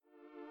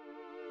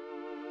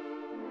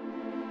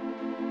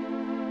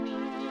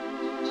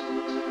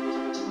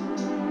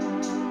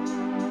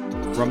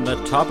From the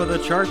top of the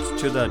charts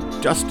to the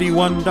dusty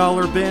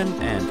 $1 bin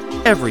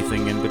and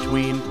everything in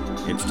between,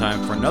 it's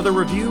time for another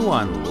review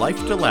on Life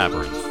to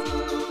Labyrinth.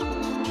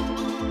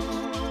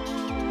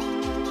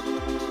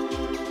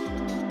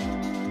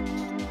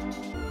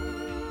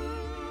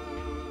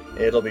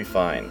 It'll be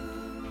fine.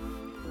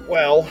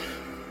 Well,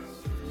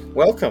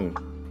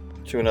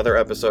 welcome to another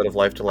episode of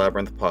Life to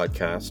Labyrinth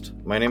podcast.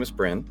 My name is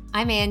Bryn.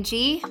 I'm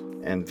Angie.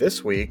 And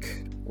this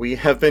week, we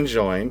have been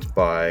joined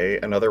by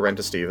another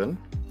Renta Steven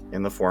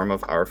in the form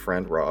of our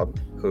friend Rob,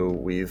 who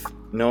we've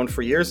known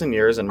for years and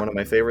years, and one of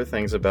my favorite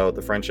things about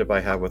the friendship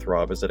I have with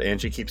Rob is that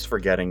Angie keeps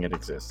forgetting it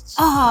exists.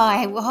 Oh,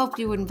 I hoped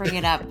you wouldn't bring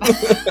it up.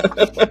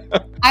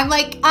 I'm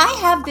like, I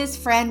have this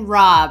friend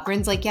Rob.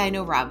 Bryn's like, yeah, I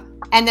know Rob.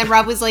 And then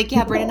Rob was like,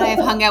 yeah, Bryn and I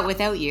have hung out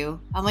without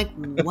you. I'm like,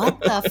 what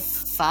the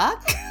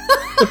fuck?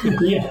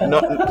 Yeah.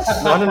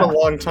 Not in a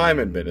long time,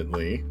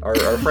 admittedly. Our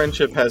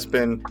friendship has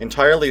been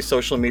entirely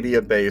social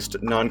media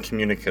based,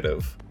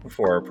 non-communicative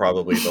for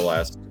probably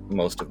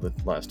most of the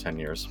last 10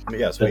 years. But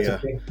yes,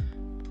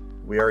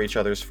 we are each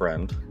other's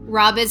friend.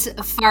 Rob is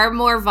far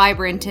more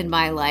vibrant in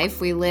my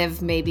life. We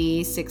live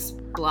maybe 6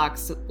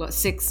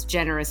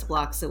 generous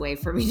blocks away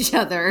from each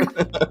other.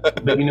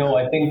 But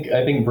I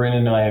think Bryn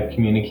and I have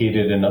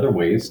communicated in other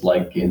ways,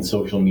 like in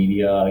social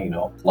media,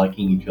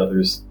 liking each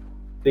other's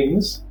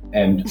things.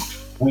 And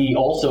we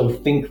also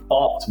think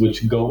thoughts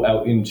which go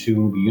out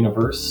into the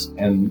universe,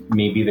 and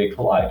maybe they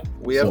collide.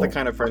 We have the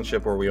kind of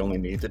friendship where we only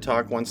need to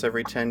talk once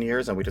every 10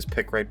 years, and we just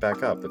pick right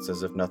back up. It's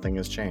as if nothing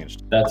has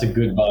changed. That's a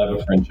good vibe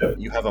of friendship.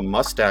 You have a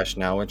mustache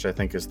now, which I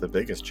think is the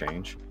biggest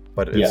change.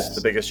 But it's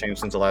the biggest change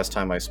since the last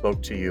time I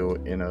spoke to you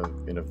in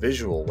a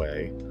visual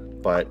way.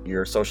 But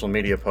your social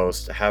media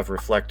posts have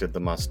reflected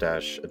the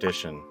mustache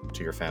addition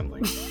to your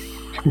family.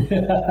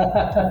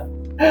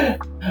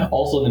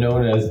 Also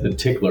known as the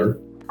tickler.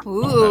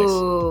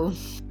 Ooh,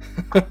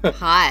 nice.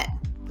 Hot.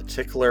 The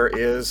tickler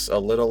is a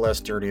little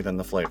less dirty than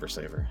the flavor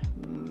saver.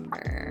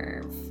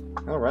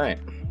 All right.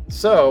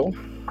 So,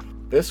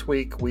 this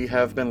week we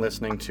have been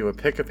listening to a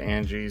pic of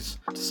Angie's,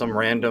 some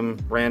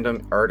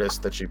random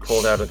artist that she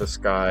pulled out of the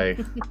sky,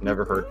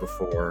 never heard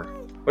before.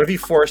 What have you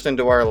forced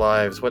into our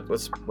lives? What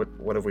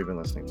have we been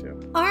listening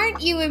to?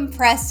 Aren't you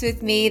impressed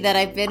with me that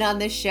I've been on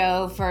the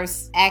show for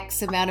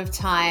X amount of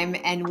time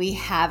and we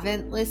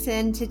haven't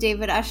listened to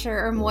David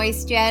Usher or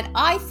Moist yet?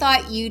 I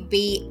thought you'd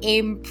be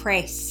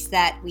impressed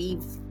that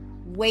we've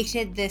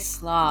waited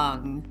this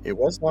long. It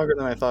was longer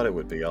than I thought it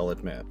would be, I'll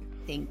admit.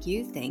 Thank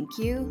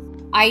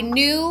you. I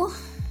knew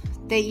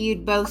that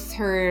you'd both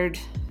heard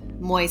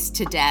Moist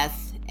to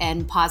death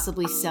and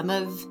possibly some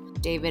of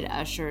David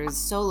Usher's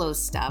solo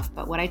stuff,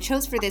 but what I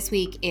chose for this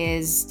week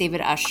is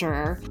David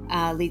Usher,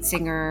 lead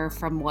singer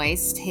from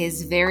Moist,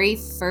 his very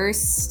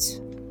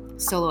first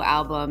solo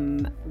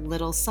album,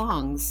 Little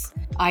Songs.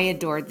 I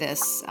adored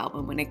this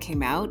album when it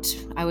came out.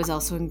 I was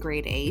also in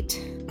grade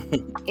 8.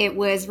 It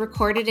was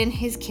recorded in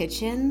his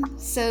kitchen,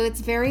 so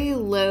it's very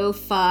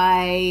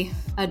lo-fi,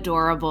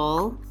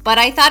 adorable. But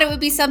I thought it would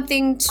be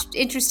something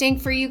interesting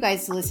for you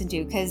guys to listen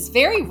to, because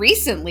very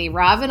recently,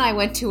 Rob and I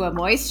went to a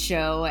Moist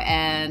show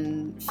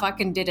and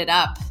fucking did it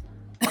up.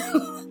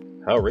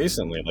 How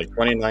recently? Like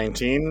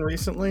 2019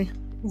 recently?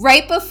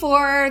 Right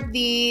before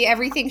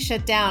everything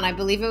shut down. I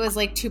believe it was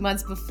like 2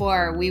 months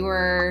before. We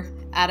were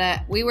at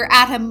a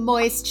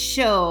Moist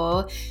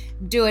show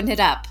doing it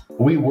up.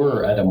 We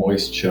were at a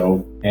Moist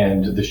show,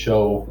 and the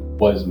show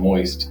was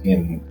moist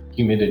in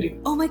humidity.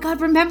 Oh my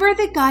God, remember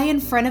the guy in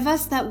front of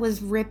us that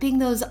was ripping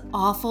those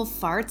awful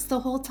farts the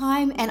whole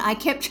time? And I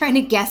kept trying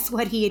to guess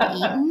what he had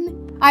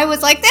eaten. I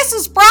was like, this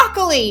is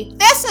broccoli!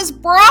 This is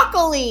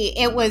broccoli!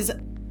 It was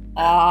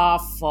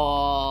awful.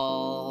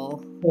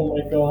 Oh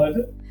my God.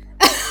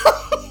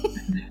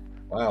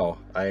 Wow,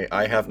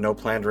 I have no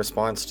planned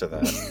response to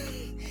that.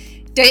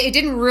 It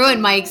didn't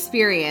ruin my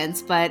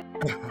experience, but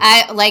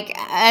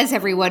as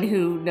everyone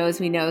who knows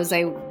me knows,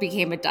 I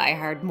became a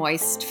diehard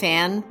Moist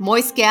fan.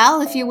 Moist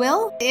gal, if you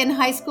will, in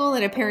high school,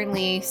 and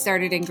apparently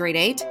started in grade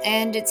 8,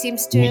 and it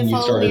seems to follow me around.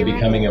 You started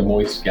becoming a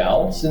Moist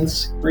gal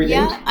since grade 8?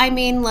 Yeah, I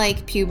mean,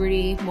 like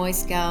puberty,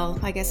 Moist gal.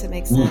 I guess it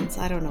makes sense.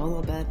 I don't know, a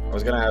little bit. I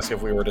was going to ask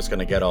if we were just going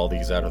to get all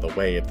these out of the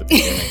way at the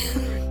beginning.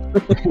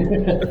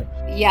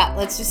 Yeah,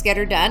 let's just get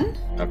her done.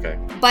 Okay.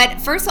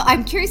 But first,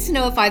 I'm curious to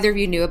know if either of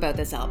you knew about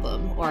this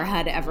album or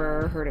had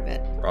ever heard of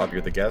it. Rob,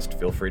 you're the guest.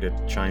 Feel free to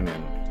chime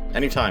in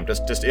anytime.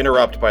 Just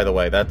interrupt. By the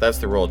way, that's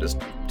the rule.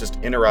 Just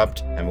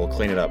interrupt, and we'll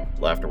clean it up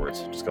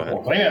afterwards. Just go ahead.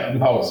 We'll clean it up in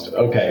post.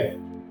 Okay.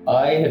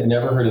 I had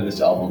never heard of this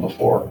album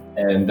before,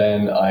 and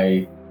then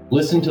I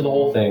listened to the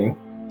whole thing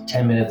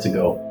 10 minutes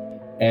ago.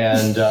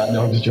 And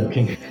no, I'm just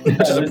joking. Which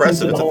is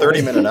impressive. It's a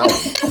 30-minute album.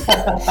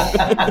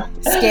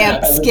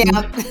 Scamp.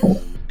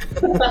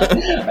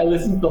 I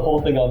listened to the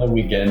whole thing on the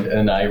weekend,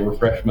 and I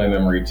refreshed my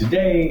memory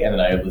today, and then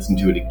I listened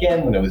to it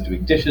again when I was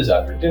doing dishes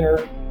after dinner,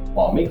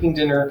 while making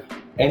dinner,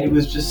 and it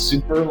was just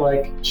super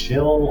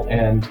chill,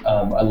 and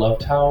I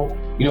loved how,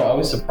 I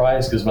was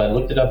surprised because when I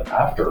looked it up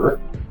after,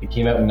 it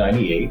came out in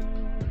 98,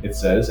 it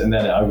says. And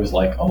then I was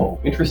like, oh,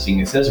 interesting.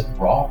 It says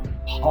rock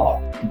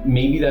pop.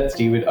 Maybe that's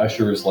David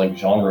Usher's like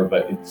genre,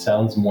 but it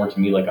sounds more to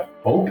me like a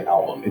folk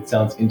album. It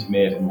sounds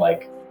intimate and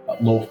like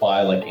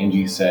lo-fi, like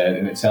Angie said,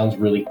 and it sounds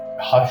really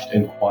hushed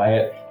and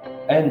quiet.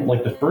 And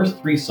like the first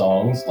 3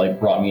 songs like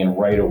brought me in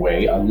right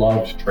away. I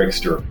loved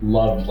Trickster,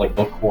 loved like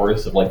the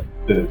chorus of like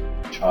the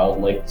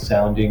childlike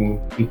sounding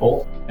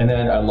people. And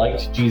then I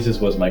liked Jesus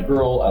Was My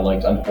Girl. I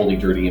liked Unholy,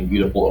 Dirty, and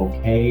Beautiful,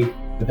 okay.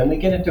 But then we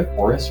get into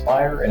Forest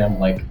Fire, and I'm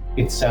like,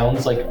 it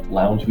sounds like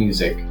lounge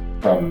music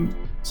from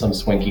some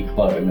swanky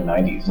club in the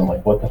 90s. And I'm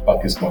like, what the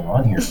fuck is going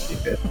on here,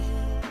 David?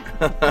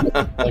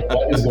 Like,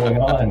 what is going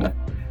on?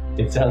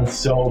 It sounds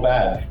so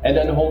bad. And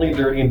Unholy,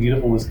 Dirty, and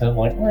Beautiful was kind of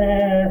like,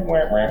 wah,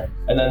 wah, wah.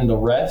 And then the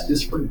rest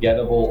is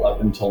forgettable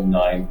up until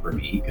 9 for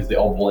me, because they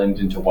all blend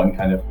into one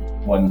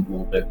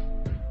little bit,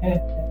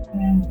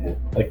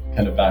 like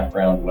kind of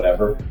background,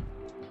 whatever.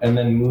 And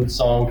then Mood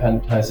Song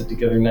kind of ties it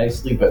together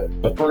nicely,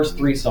 but the first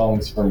 3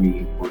 songs for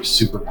me were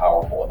super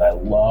powerful, and I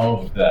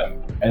loved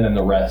them. And then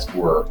the rest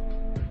were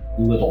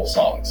little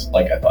songs,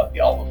 like I thought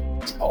the album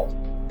was called.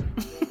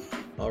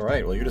 All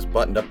right, well, you just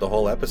buttoned up the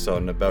whole episode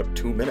in about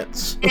 2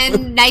 minutes.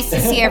 And nice to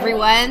see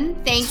everyone.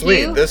 Thank Sweet.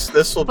 you.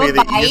 This will be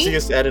Bye-bye. the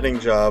easiest editing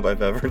job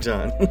I've ever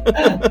done.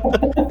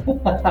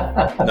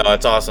 No,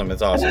 it's awesome.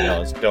 It's awesome.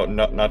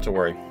 No, not to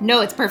worry. No,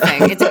 it's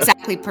perfect. It's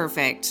exactly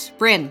perfect.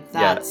 Bryn,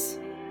 thoughts?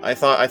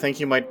 I think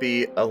you might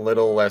be a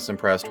little less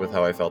impressed with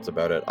how I felt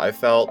about it. I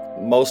felt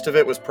most of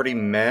it was pretty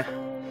meh.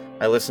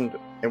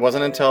 It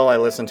wasn't until I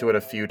listened to it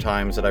a few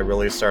times that I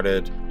really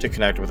started to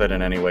connect with it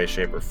in any way,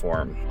 shape, or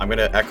form. I'm going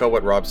to echo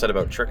what Rob said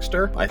about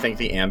Trickster. I think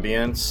the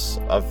ambience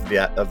of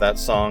that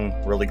song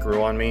really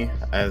grew on me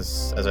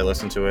as I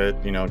listened to it,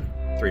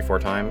 3-4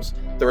 times.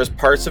 There was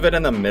parts of it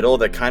in the middle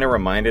that kind of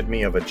reminded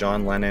me of a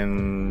John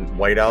Lennon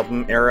White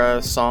Album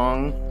era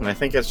song, and I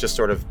think it's just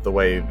sort of the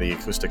way the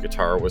acoustic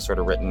guitar was sort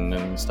of written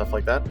and stuff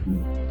like that.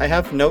 I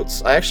have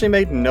notes. I actually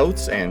made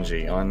notes,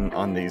 Angie,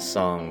 on these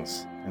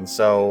songs, and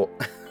so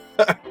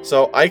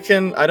I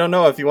don't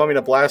know if you want me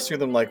to blast through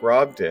them like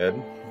Rob did,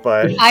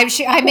 but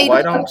I made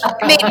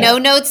no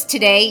notes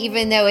today,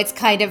 even though it's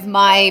kind of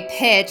my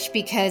pitch,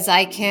 because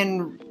I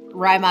can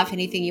rhyme off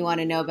anything you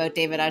want to know about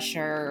David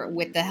Usher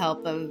with the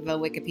help of a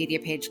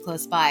Wikipedia page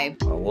close by.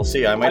 Well, we'll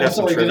see. I might have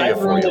some trivia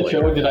for you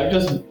later. Did I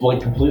just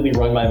completely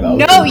run my mouth?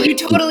 No, you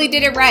totally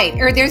did it right.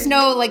 Or there's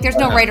no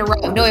right or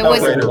wrong. No,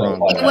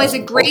 it was a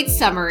great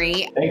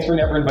summary. Thanks for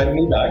never inviting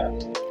me back.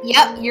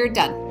 Yep, you're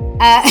done.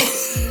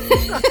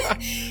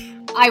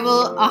 I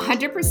will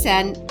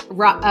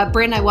 100%.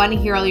 Bryn, I want to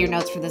hear all your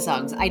notes for the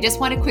songs. I just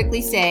want to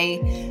quickly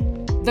say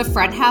the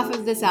front half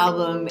of this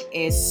album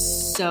is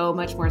so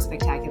much more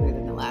spectacular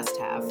than the last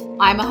half.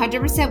 I'm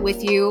 100%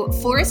 with you.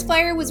 Forest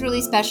Fire was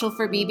really special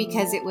for me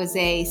because it was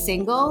a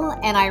single,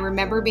 and I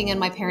remember being in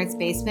my parents'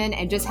 basement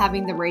and just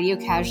having the radio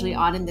casually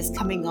on and this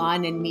coming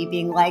on and me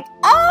being like,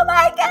 oh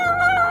my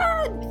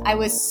God! I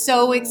was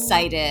so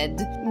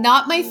excited.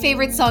 Not my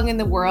favorite song in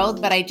the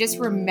world, but I just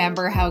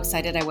remember how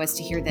excited I was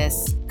to hear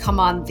this come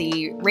on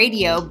the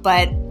radio.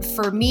 But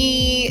for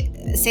me,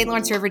 St.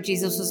 Lawrence River,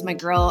 Jesus Was My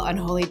Girl,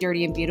 Unholy,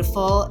 Dirty, and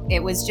Beautiful,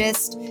 it was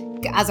just,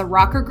 as a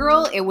rocker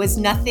girl, it was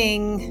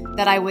nothing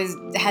that I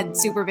had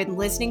super been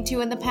listening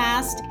to in the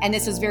past. And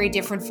this was very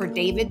different for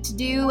David to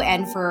do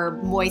and for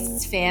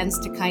Moist's fans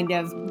to kind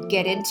of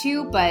get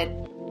into. But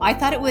I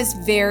thought it was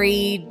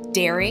very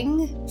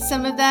daring,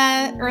 some of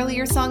the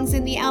earlier songs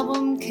in the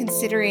album,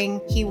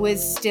 considering he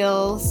was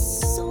still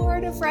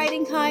sort of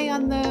riding high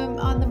on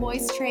the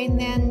Moist train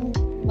then.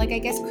 Like, I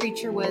guess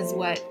Creature was,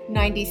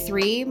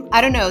 93?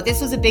 I don't know. This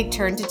was a big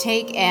turn to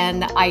take,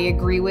 and I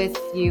agree with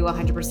you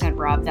 100%,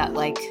 Rob, that,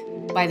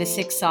 by the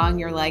 6th song,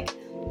 you're like,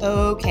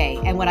 okay.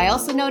 And what I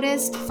also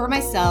noticed for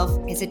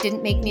myself is it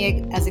didn't make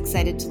me as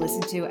excited to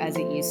listen to as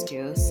it used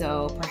to,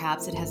 so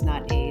perhaps it has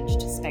not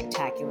aged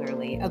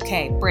spectacularly.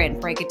 Okay, Bryn,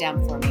 break it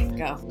down for me.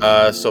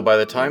 Go. So by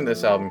the time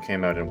this album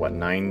came out in,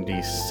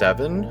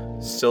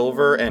 97?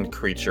 Silver and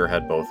Creature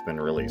had both been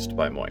released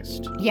by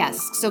Moist.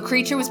 Yes, so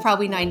Creature was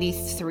probably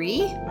 93?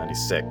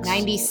 96.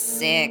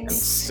 96. And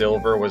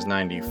Silver was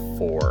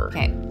 94.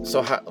 Okay.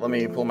 So let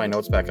me pull my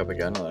notes back up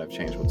again now that I've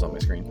changed what's on my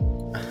screen.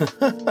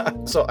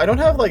 So I don't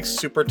have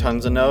super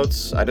tons of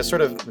notes. I just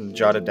sort of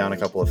jotted down a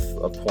couple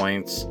of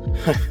points.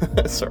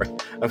 Sorry.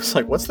 I was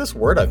like, what's this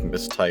word I've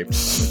mistyped?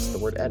 It's the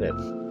word edit.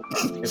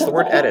 It's the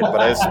word edit, but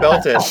I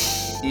spelt it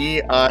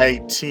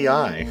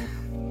E-I-T-I.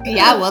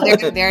 Yeah, well,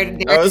 there's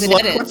I was an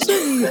like,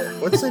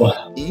 edit. what's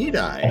an EDI?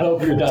 I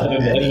hope you're not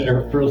an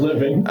editor for a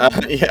living.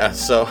 Yeah,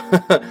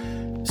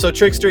 so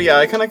Trickster, yeah,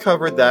 I kind of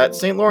covered that.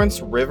 St.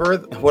 Lawrence River,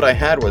 what I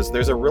had was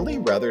there's a really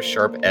rather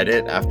sharp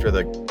edit after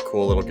the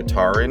cool little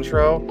guitar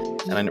intro,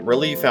 and I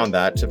really found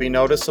that to be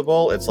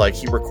noticeable. It's like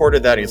he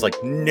recorded that, he's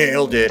like,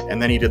 nailed it,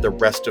 and then he did the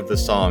rest of the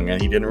song, and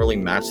he didn't really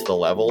match the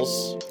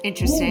levels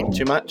Interesting.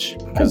 too much,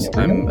 because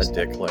I'm a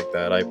dick like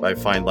that. I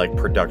find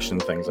production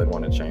things I'd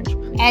want to change.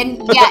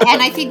 And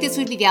I think this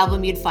would be the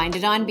album you'd find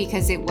it on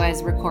because it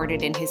was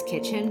recorded in his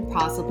kitchen,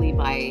 possibly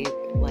by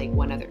like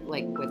one other,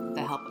 like with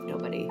the help of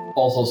nobody.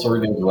 Also,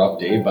 sorry to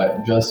interrupt, Dave,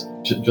 but just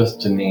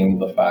to name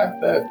the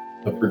fact that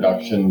the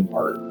production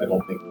part, I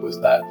don't think was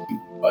that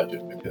huge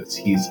budget because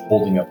he's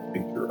holding up a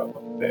picture of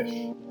a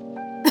fish.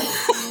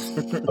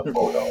 The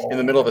photo. In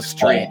the middle of a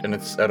street, and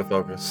it's out of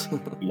focus.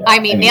 Yeah, I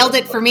mean, anyway, nailed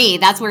it for me.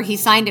 That's where he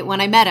signed it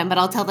when I met him, but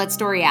I'll tell that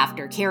story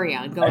after. Carry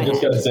on. Go I'm ahead.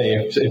 just gonna say,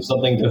 if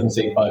something doesn't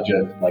say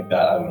budget like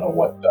that, I don't know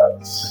what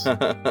does.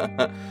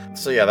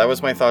 So yeah, that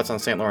was my thoughts on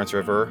St. Lawrence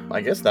River.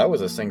 I guess that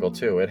was a single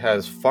too. It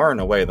has far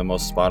and away the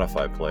most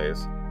Spotify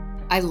plays.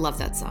 I love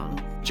that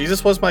song.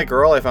 Jesus Was My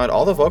Girl, I found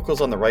all the vocals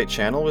on the right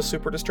channel was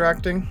super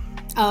distracting.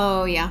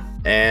 Oh, yeah.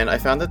 And I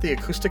found that the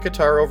acoustic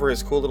guitar over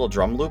his cool little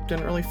drum loop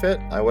didn't really fit.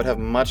 I would have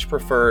much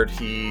preferred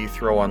he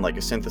throw on like a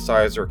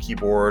synthesizer,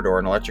 keyboard, or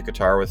an electric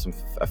guitar with some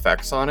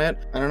effects on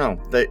it. I don't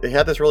know. They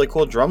had this really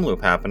cool drum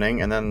loop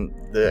happening, and then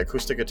the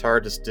acoustic guitar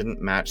just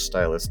didn't match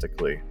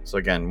stylistically. So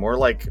again, more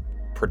like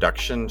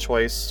production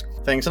choice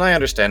things. And I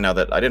understand now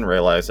that I didn't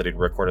realize that he'd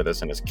recorded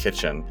this in his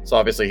kitchen. So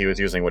obviously he was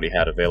using what he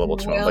had available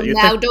to him. Well, But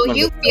now don't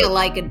you feel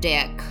like a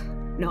dick?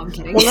 No, I'm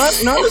kidding. Well,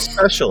 not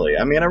especially.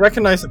 I mean, I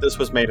recognize that this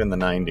was made in the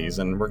 90s,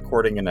 and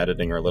recording and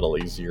editing are a little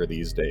easier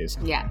these days.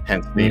 Yeah.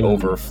 Hence the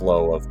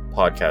overflow of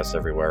podcasts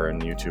everywhere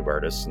and YouTube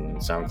artists and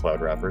SoundCloud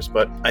rappers.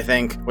 But I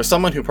think with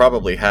someone who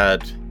probably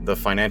had the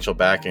financial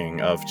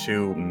backing of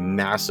 2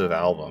 massive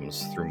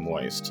albums through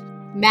Moist.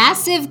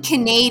 Massive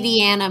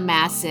Canadiana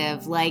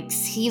massive. Like,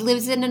 he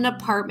lives in an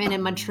apartment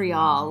in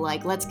Montreal.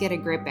 Like, let's get a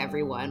grip,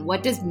 everyone.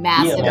 What does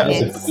massive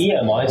hits?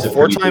 EMI's a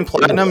 4-time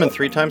platinum and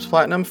 3 times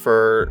platinum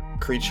for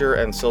Creature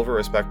and Silver,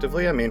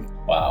 respectively. I mean,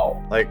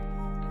 wow. like,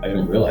 I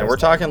didn't realize. and we're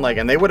talking like,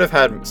 and they would have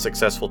had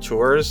successful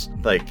tours.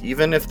 Like,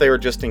 even if they were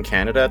just in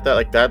Canada at that,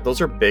 like that,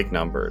 those are big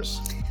numbers.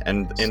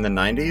 And in the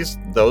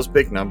 90s, those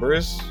big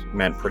numbers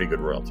meant pretty good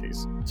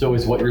royalties. So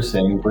is what you're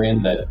saying,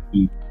 Bryn, that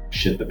he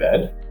shit the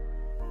bed?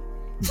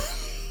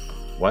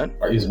 What?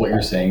 Or is what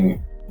you're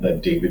saying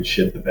that David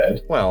shit the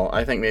bed? Well,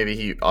 I think maybe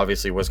he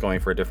obviously was going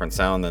for a different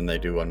sound than they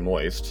do on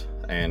Moist,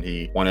 and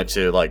he wanted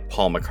to like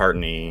Paul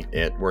McCartney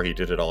it where he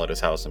did it all at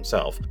his house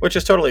himself, which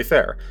is totally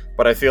fair.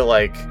 But I feel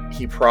like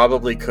he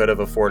probably could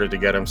have afforded to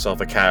get himself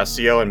a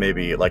Casio and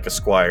maybe like a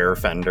Squier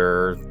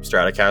Fender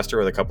Stratocaster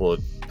with a couple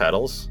of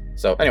pedals.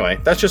 So anyway,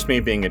 that's just me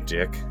being a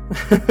dick.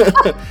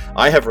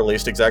 I have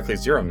released exactly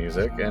 0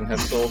 music and have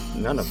sold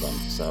none of them,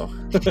 so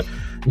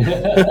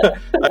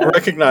I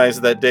recognize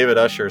that David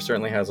Usher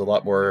certainly has a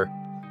lot more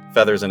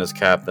feathers in his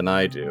cap than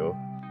I do.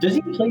 Does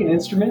he play an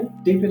instrument,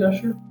 David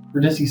Usher?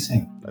 Or does he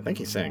sing? I think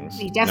he sings.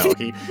 He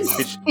definitely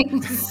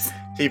sings.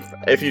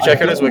 If you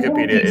check out his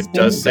Wikipedia, it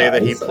does say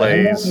that he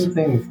plays...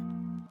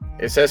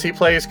 It says he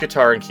plays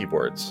guitar and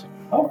keyboards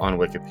on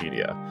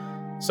Wikipedia.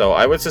 So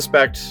I would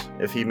suspect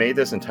if he made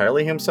this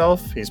entirely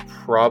himself, he's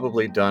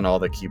probably done all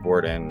the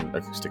keyboard and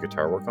acoustic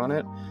guitar work on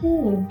it.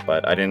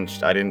 But I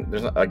didn't.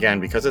 There's not, again,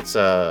 because it's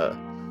a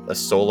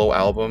solo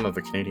album of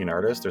a Canadian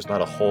artist, there's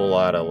not a whole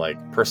lot of like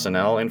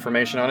personnel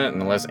information on it,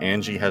 unless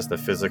Angie has the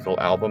physical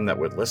album that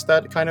would list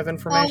that kind of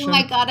information. Oh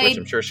my god, which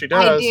I'm sure she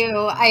does. I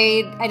do.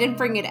 I didn't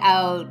bring it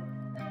out.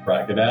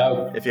 Crack it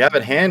out. If you have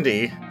it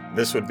handy,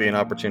 this would be an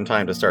opportune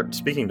time to start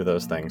speaking to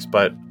those things.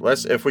 But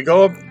if we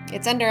go...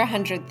 It's under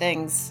 100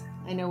 things.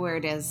 I know where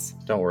it is.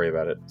 Don't worry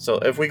about it. So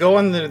if we go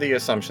under the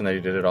assumption that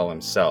he did it all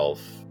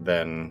himself,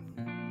 then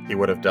he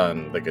would have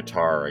done the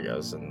guitar, I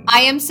guess. And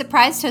I am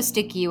surprised how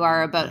sticky you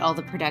are about all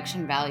the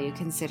production value,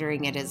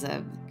 considering it is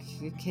a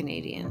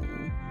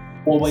Canadian.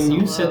 Well, when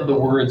you said the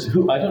words,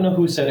 I don't know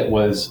who said it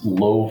was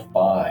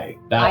lo-fi.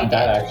 That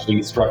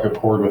actually struck a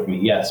chord with me.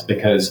 Yes,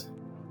 because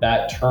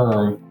that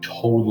term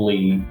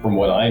totally, from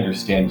what I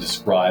understand,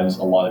 describes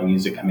a lot of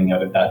music coming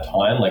out at that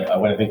time. Like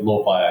when I think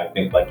lo-fi, I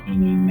think like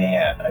Amy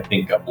Mann. I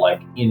think of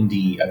like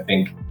indie. I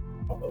think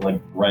of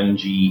like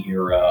grungy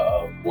era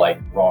of like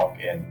rock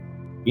and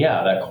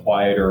that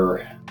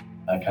quieter,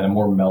 kind of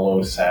more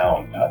mellow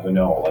sound. I don't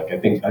know. Like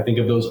I think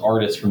of those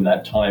artists from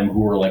that time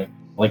who were like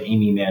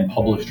Amy Mann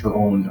published her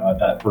own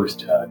that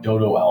first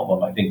Dodo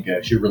album. I think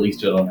she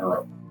released it on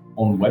her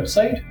own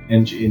website,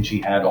 and she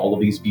had all of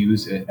these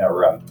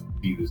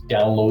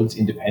downloads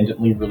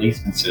independently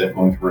released instead of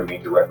going through a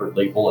major record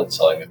label and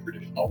selling the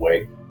traditional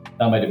way.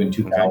 That might have been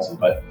 2000,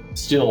 but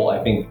still,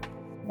 I think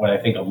when I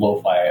think of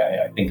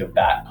lo-fi, I think of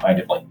that kind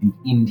of like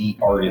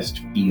indie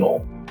artist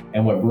feel.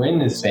 And what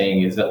Bryn is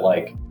saying is that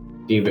like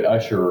David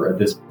Usher at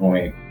this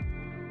point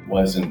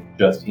wasn't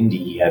just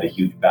indie; he had a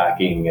huge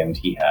backing and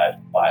he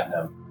had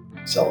platinum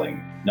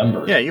selling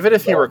numbers. Yeah, even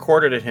if he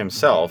recorded it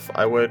himself,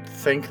 I would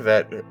think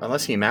that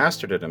unless he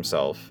mastered it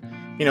himself,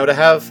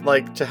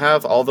 to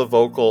have all the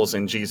vocals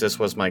in Jesus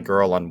Was My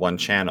Girl on one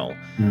channel,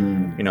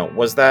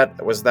 was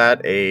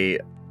that a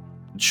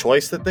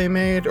choice that they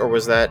made, or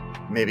was that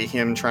maybe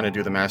him trying to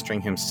do the mastering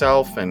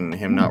himself and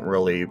him not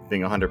really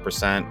being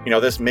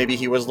 100%? This, maybe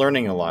he was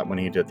learning a lot when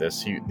he did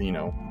this,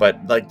 but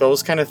like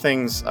those kind of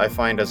things I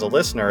find as a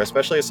listener,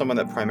 especially as someone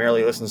that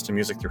primarily listens to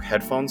music through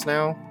headphones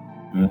now,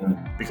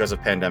 Because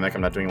of pandemic,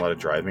 I'm not doing a lot of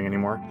driving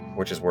anymore,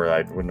 which is where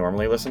I would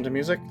normally listen to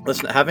music.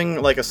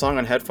 Having like a song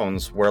on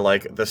headphones where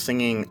like the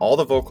singing, all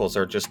the vocals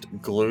are just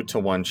glued to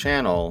one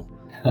channel,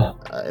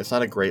 it's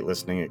not a great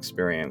listening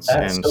experience.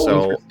 That's and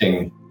so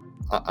interesting.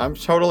 I'm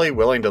totally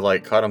willing to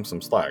like cut him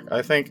some slack.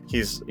 I think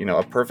he's,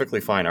 a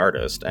perfectly fine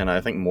artist, and I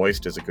think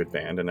Moist is a good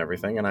band and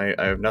everything. And I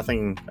have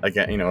nothing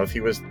again, if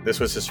this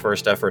was his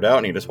first effort out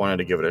and he just wanted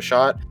to give it a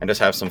shot and just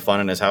have some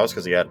fun in his house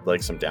because he had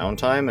like some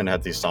downtime and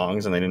had these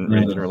songs and they didn't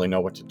really know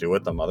what to do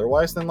with them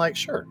otherwise, then like,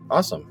 sure,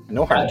 awesome,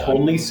 no harm. That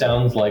totally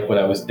sounds like what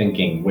I was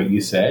thinking. What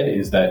you said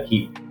is that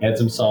he had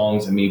some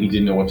songs and maybe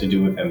didn't know what to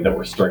do with them that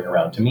were stirring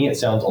around. To me, it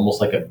sounds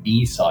almost like a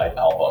B-side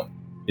album.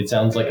 It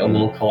sounds like a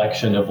little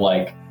collection of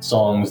like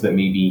songs that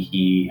maybe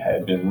he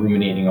had been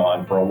ruminating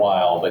on for a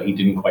while, but he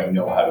didn't quite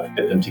know how to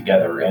fit them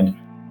together. And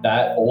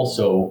that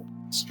also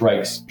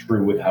strikes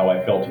true with how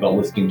I felt about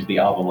listening to the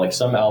album. Like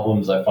some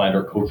albums I find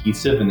are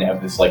cohesive and they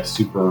have this like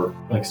super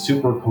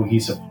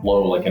cohesive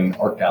flow, like an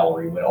art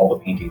gallery when all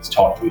the paintings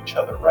talk to each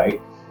other, right?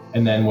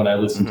 And then when I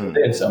listen to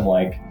this, I'm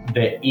like,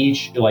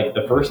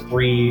 the first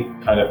three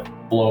kind of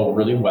flow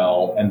really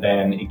well, and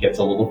then it gets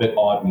a little bit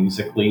odd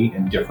musically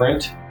and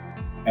different.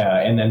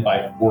 And then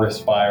by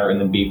Forest Fire and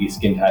then Baby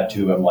Skin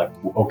Tattoo, I'm like,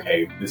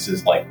 okay, this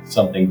is like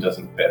something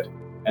doesn't fit.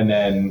 And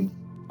then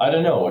I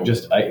don't know,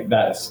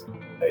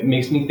 it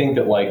makes me think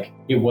that like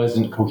it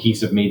wasn't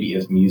cohesive maybe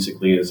as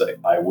musically as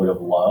I would have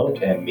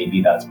loved, and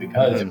maybe that's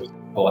because it was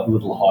a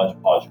little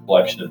hodgepodge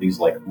collection of these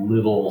like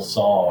little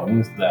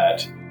songs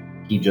that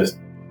he just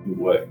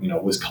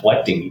was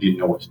collecting. He didn't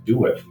know what to do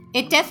with.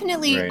 It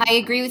definitely, right. I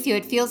agree with you.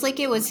 It feels like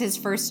it was his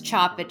first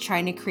chop at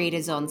trying to create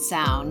his own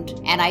sound,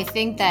 and I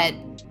think that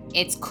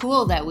it's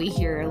cool that we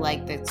hear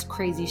like this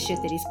crazy shit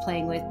that he's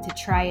playing with to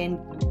try and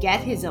get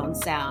his own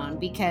sound,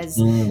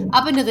 because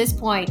up until this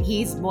point,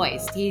 he's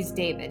Moist. He's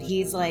David.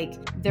 He's like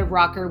the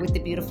rocker with the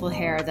beautiful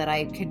hair that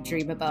I could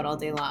dream about all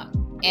day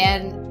long.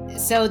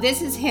 And so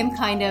this is him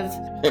kind of...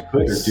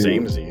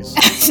 Samesies.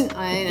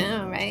 I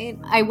know, right?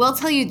 I will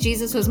tell you,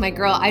 Jesus Was My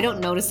Girl, I don't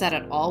notice that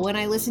at all when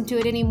I listen to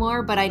it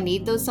anymore, but I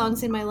need those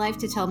songs in my life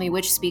to tell me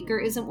which speaker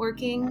isn't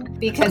working,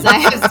 because I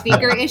have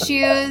speaker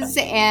issues,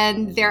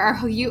 and there are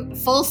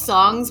full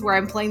songs where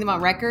I'm playing them on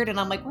record, and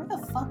I'm like, where the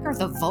fuck are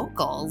the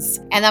vocals?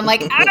 And I'm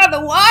like, out of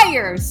the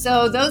wire!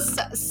 So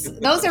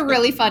those are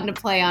really fun to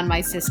play on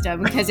my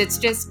system, because it's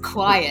just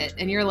quiet,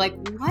 and you're like,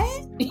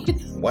 what?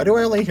 Why do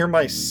I only hear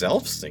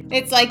myself sing?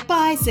 It's like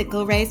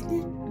bicycle race.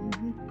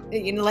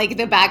 Like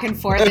the back and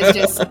forth is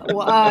just,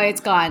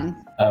 it's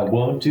gone. I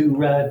want to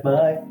ride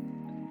my...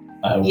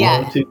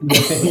 want to...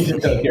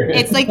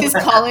 It's like this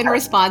call and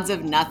response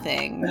of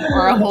nothing,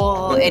 or a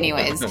whole...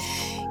 Anyways.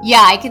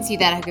 Yeah, I can see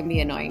that it can be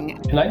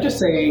annoying. Can I just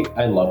say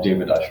I love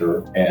David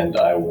Usher, and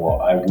I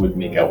would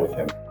make out with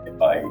him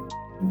if I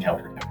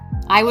encountered him.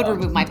 I would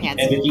remove my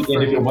pants. And if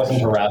it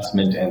wasn't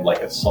harassment and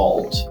like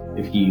assault,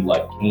 if he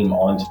like came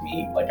on to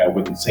me, like I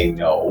wouldn't say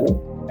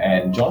no.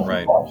 And John,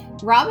 right.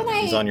 Rob and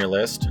I... He's on your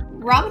list.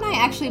 Rob and I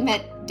actually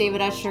met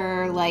David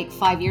Usher like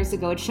 5 years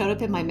ago. It showed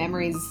up in my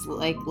memories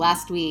like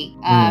last week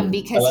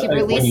because he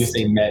released... When you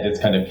say met, it's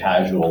kind of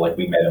casual, like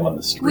we met him on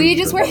the street. We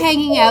just were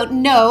hanging out.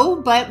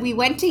 No, but we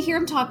went to hear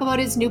him talk about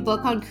his new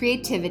book on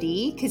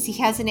creativity, because he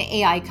has an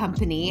AI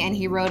company, and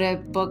he wrote a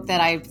book that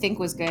I think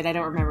was good. I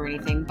don't remember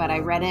anything, but I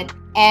read it.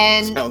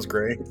 And sounds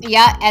great.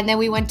 Yeah, and then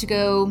we went to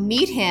go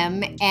meet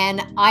him,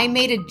 and I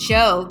made a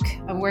joke.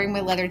 I'm wearing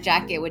my leather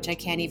jacket, which I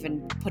can't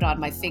even put on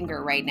my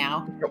finger right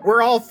now.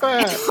 We're all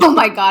fat. Oh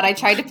my God, I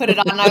tried to put it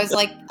on, and I was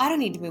like, I don't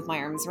need to move my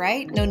arms,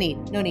 right? No need.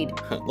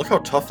 Look how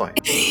tough I am.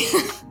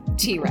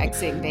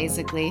 T-Rexing,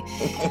 basically.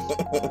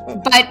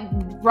 But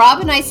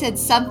Rob and I said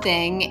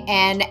something,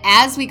 and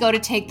as we go to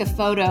take the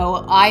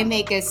photo,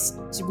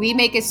 we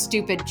make a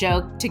stupid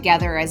joke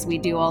together, as we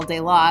do all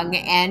day long,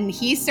 and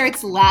he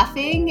starts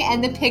laughing,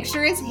 and the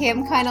picture is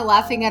him kind of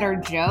laughing at our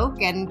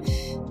joke, and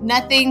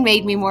nothing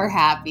made me more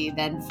happy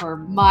than for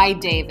my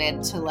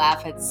David to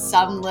laugh at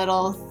some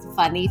little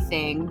funny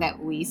thing that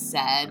we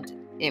said.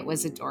 It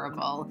was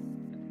adorable.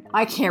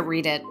 I can't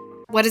read it.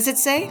 What does it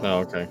say? Oh,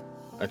 okay.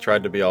 I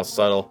tried to be all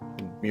subtle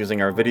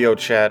using our video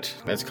chat.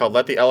 It's called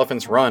Let the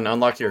Elephants Run,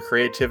 Unlock Your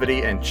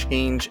Creativity and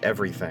Change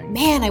Everything.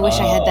 Man, I wish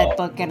I had that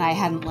book and I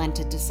hadn't lent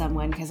it to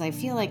someone, because I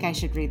feel like I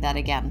should read that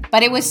again.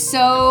 But it was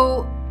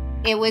so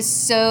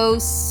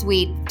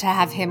sweet to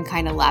have him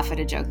kind of laugh at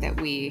a joke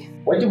that we...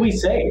 What did we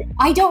say?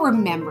 I don't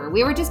remember.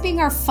 We were just being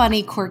our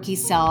funny, quirky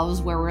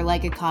selves, where we're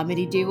like a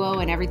comedy duo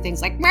and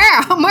everything's like,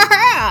 meh,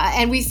 meh,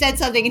 and we said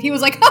something and he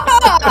was like,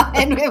 ha,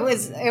 and it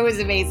was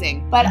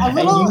amazing. But a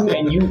little...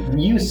 And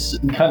you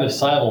kind of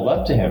sidled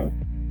up to him.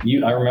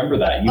 I remember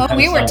that.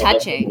 We were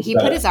touching. He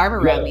put his arm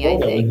around me, I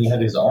think. He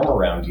had his arm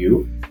around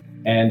you.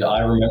 And I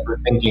remember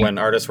thinking... When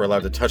artists were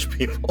allowed to touch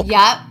people.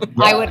 Yeah,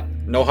 I would...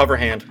 No hover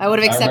hand. I would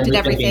have accepted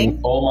everything.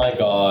 Thinking, oh my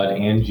God,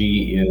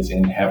 Angie is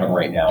in heaven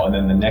right now. And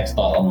then the next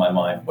thought on my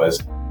mind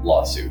was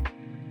lawsuit.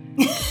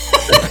 But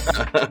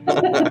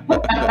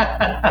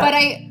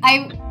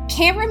I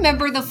can't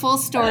remember the full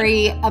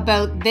story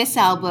about this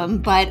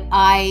album, but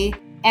I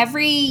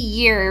every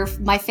year,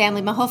 my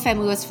whole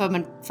family was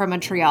from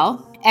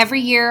Montreal.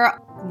 Every year,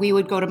 we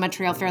would go to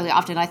Montreal fairly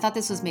often. I thought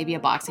this was maybe a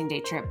Boxing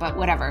Day trip, but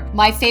whatever.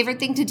 My favorite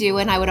thing to do,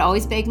 and I would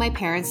always beg my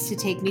parents to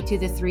take me to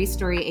the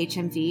 3-story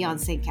HMV on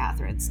St.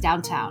 Catharines,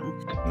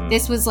 downtown.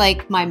 This was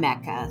like my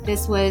mecca.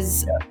 This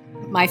was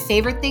my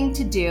favorite thing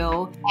to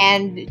do.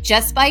 And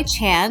just by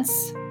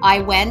chance, I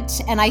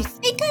went, and I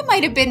think I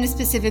might have been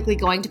specifically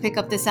going to pick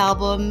up this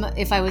album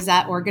if I was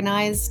that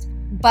organized.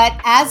 But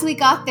as we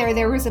got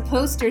there was a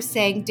poster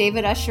saying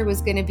David Usher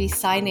was going to be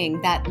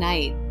signing that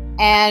night.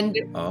 And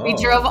we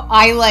drove,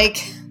 I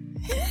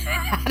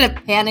had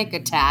a panic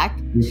attack.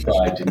 You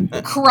cried, didn't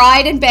you?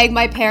 Cried and begged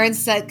my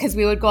parents because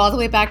we would go all the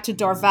way back to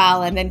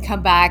Dorval and then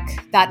come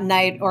back that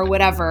night or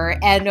whatever.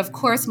 And of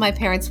course, my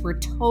parents were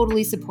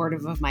totally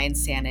supportive of my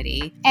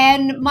insanity.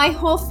 And my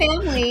whole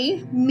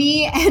family,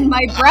 me and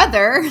my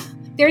brother,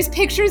 there's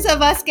pictures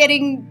of us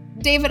getting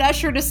David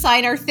Usher to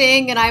sign our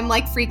thing, and I'm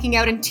like freaking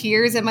out in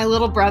tears, and my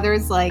little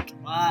brother's like,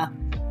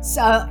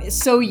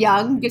 so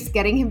young, just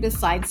getting him to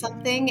sign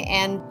something.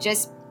 And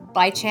just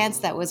by chance,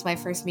 that was my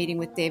first meeting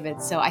with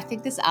David. So I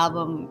think this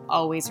album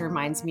always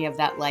reminds me of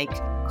that like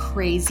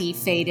crazy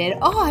faded,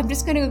 I'm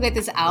just gonna go get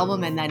this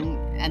album, and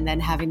then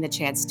having the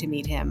chance to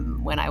meet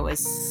him when I was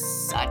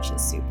such a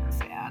super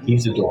fan.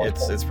 He's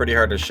adorable. It's pretty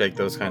hard to shake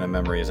those kind of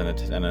memories and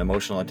an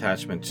emotional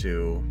attachment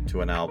to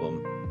an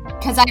album.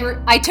 Because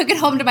I took it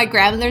home to my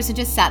grandmother's and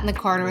just sat in the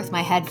corner with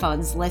my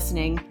headphones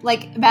listening.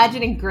 Like,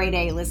 imagine in grade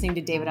 8 listening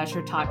to David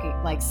Usher talking,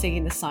 like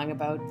singing the song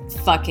about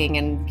fucking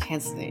and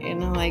canceling.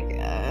 And I'm like,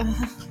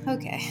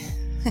 okay.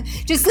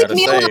 Just leave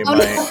me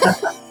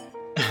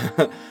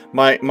alone.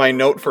 My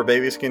note for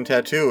Baby Skin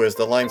Tattoo is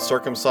the line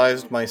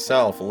 "circumcised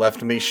myself,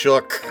 left me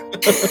shook."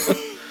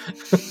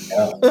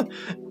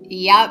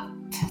 Yep.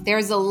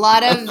 There's a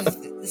lot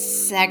of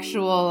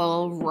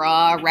sexual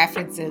raw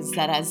references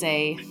that as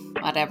a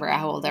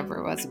how old ever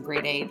it was in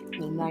grade 8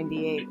 in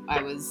 98,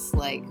 I was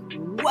like,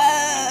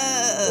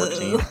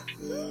 whoa,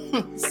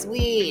 14.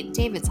 Sweet,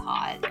 David's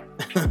hot.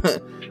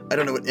 I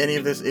don't know what any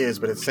of this is,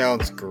 but it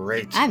sounds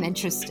great. I'm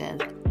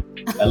interested.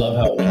 I love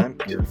how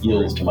it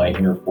feels to my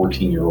inner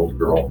 14-year-old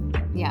girl.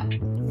 Yeah.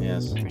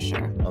 Yes. For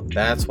sure. Well,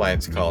 that's why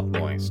it's called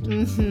Moist.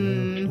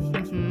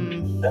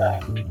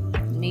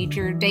 Need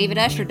your David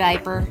Usher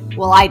diaper.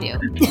 Well, I do.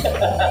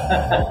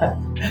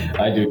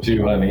 I do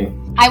too, honey.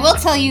 I will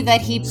tell you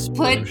that he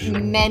put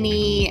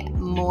many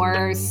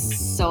more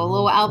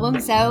solo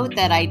albums out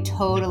that I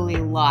totally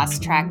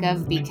lost track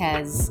of,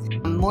 because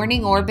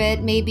Morning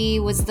Orbit maybe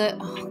was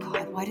oh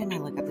God, why didn't I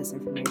look up this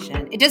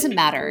information? It doesn't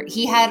matter.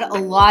 He had a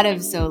lot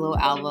of solo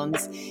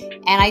albums,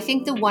 and I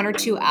think the one or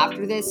two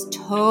after this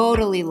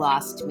totally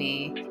lost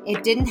me.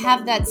 It didn't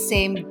have that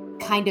same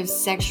kind of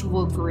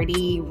sexual,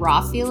 gritty,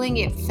 raw feeling.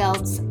 It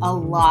felt a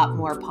lot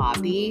more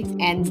poppy,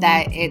 and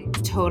that it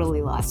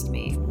totally lost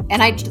me.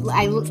 And I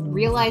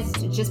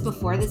realized just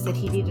before this that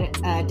he did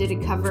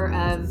a cover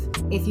of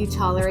 "If You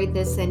Tolerate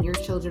This, Then Your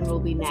Children Will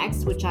Be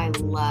Next," which I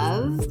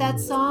love that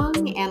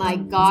song. And I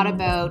got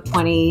about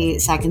 20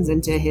 seconds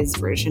into his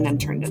version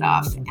and turned it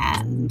off,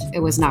 and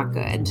it was not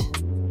good.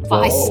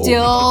 But I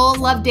still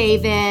love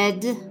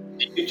David.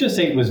 Did you just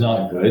say it was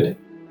not good?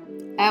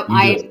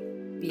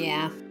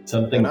 Yeah.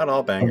 Something, not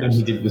all bangers.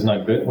 Something he did was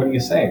not good? What are you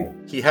saying?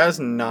 He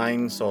has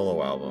 9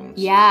 solo albums.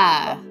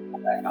 Yeah.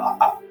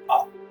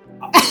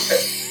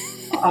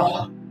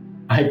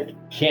 I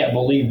can't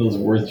believe those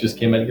words just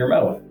came out of your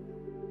mouth.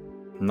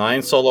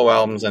 9 solo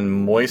albums, and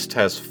Moist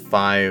has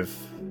 5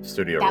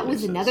 studio That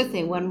releases. was another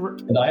thing.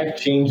 And I've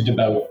changed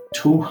about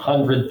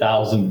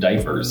 200,000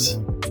 diapers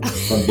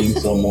from being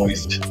so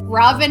moist.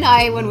 Rob and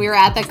I, when we were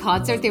at the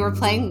concert, they were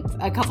playing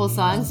a couple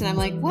songs, and I'm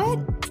like, what?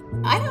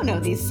 I don't know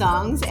these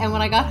songs. And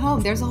when I got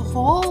home, there's a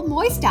whole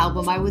Moist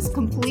album I was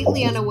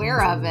completely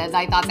unaware of, and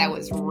I thought that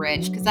was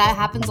rich, because that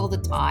happens all the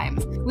time.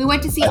 We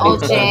went to see All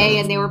J,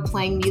 and they were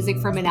playing music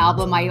from an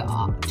album I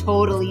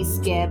totally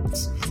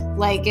skipped.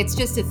 Like, it's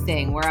just a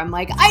thing where I'm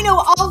like, I know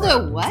all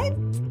the, what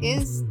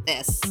is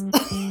this? I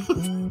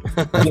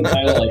think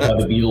kind of like how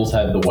the Beatles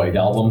had the White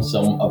Album.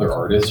 Some other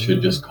artists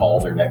should just call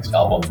their next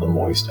album the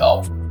Moist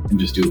album and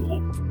just do a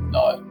little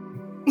nod.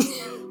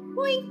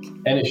 Boink.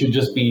 And it should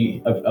just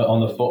be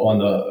on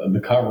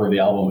the cover of the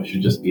album. It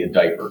should just be a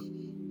diaper,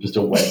 just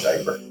a wet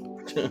diaper.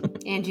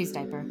 Angie's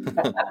diaper.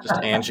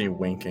 Just Angie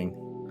winking.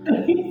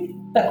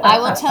 I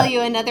will tell you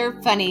another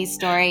funny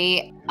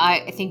story.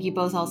 I think you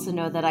both also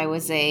know that I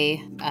was a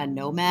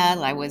nomad.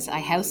 I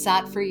house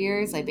sat for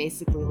years. I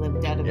basically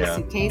lived out of a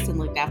suitcase and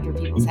looked after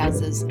people's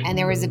houses. And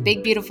there was a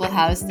big, beautiful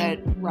house that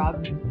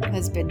Rob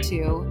has been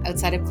to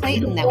outside of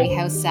Clayton that we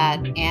house sat.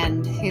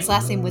 And his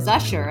last name was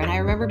Usher. And I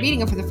remember meeting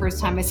him for the first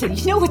time. I said,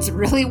 you know what's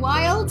really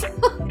wild?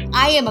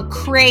 I am a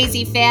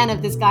crazy fan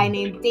of this guy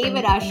named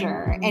David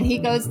Usher. And he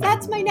goes,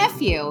 that's my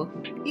nephew.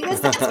 He goes,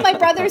 that's my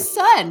brother's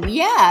son.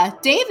 Yeah,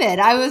 David.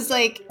 I was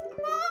like,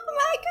 oh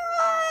my God.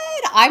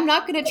 I'm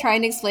not going to try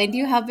and explain to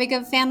you how big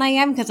of a fan I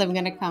am, because I'm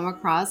going to come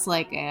across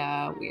like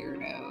a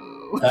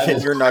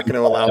weirdo. You're not going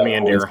to allow me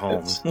into your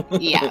home.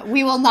 Yeah,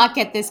 we will not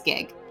get this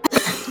gig.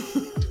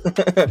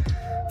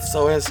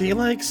 So has he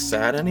like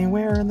sat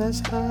anywhere in this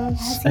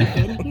house? Has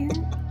he been here?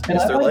 And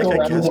Is I there like like go a around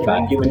with guest the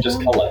vacuum room and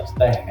just collect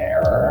the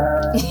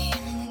hair.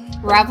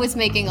 Rob was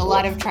making a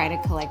lot of trying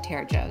to collect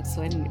hair jokes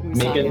when we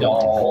saw Make a him.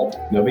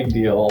 doll. No big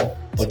deal.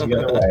 Look the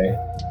other way.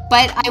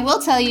 But I will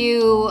tell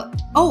you,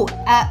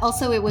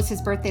 also it was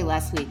his birthday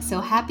last week. So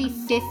happy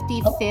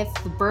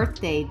 55th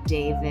birthday,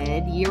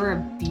 David. You're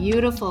a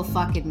beautiful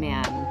fucking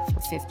man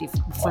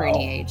for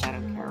any age. I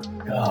don't care.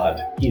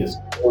 God, he is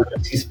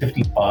gorgeous. He's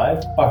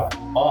 55? Fuck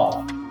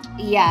off.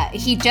 Yeah,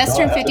 he just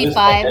turned After this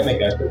 55.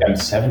 pandemic, I think I'm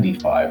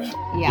 75.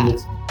 Yeah. He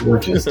looks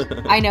gorgeous.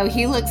 I know,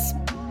 he looks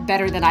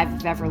better than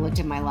I've ever looked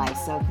in my life.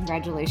 So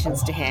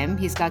congratulations to him.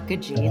 He's got good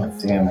God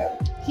genes. damn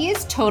it. He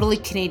is totally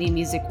Canadian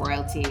music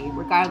royalty,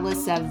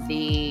 regardless of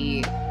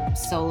the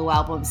solo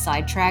album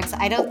side tracks.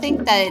 I don't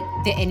think that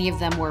any of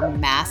them were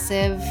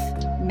massive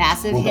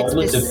hits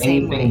Regardless the of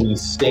same anything way. we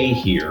say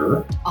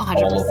here, all of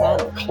 100%.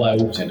 our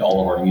clout and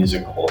all of our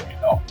musical,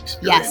 experience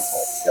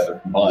Yes. all together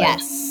combined,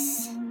 Yes.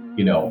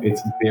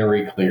 It's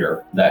very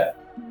clear that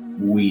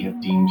we have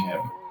deemed him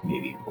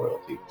Canadian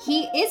royalty.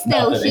 He is,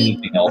 Not though. that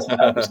anything else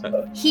matters.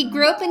 But He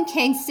grew up in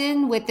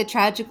Kingston with the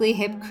Tragically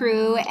Hip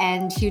crew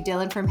and Hugh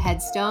Dillon from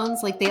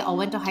Headstones. Like, they all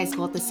went to high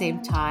school at the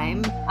same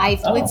time. I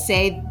would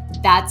say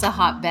that's a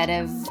hotbed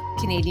of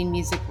Canadian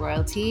music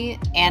royalty.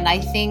 And I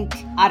think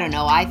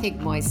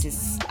Moist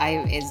is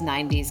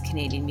 90s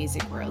Canadian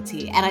music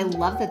royalty. And I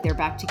love that they're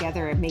back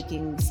together and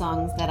making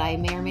songs that I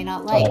may or may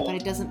not like, but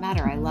it doesn't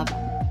matter. I love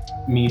them.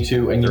 Me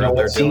too. And They're you know out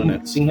there what? doing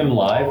it. Seeing him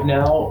live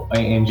now,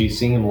 Angie,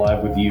 seeing him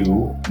live with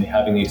you, and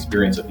having the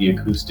experience of the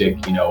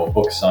acoustic,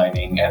 book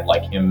signing, and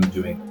like him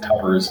doing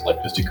covers,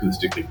 like just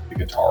acoustically with the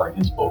guitar and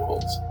his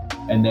vocals,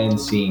 and then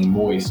seeing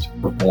Moist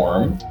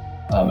perform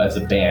as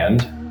a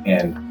band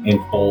and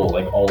in full,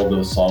 like all of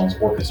those songs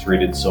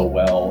orchestrated so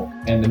well.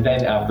 And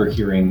then after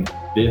hearing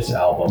this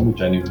album,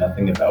 which I knew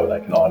nothing about, I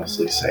can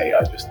honestly say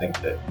I just think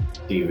that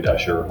David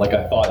Usher, like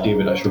I thought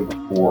David Usher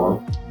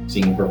before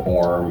seeing him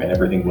perform and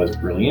everything was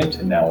brilliant,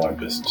 and now my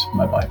mind is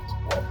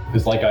blown.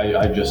 Because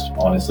I just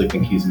honestly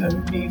think he's an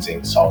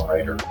amazing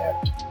songwriter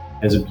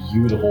and has a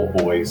beautiful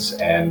voice,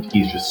 and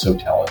he's just so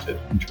talented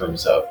in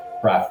terms of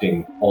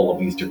crafting all of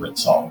these different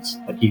songs.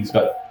 Like he's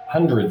got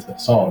hundreds of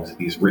songs that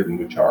he's written,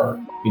 which are,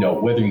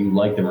 whether you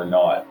like them or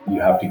not, you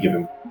have to give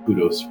him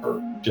kudos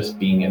for just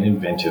being an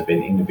inventive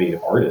and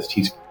innovative artist.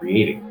 He's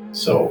creating.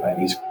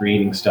 And he's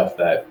creating stuff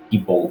that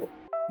people,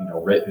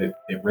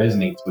 it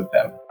resonates with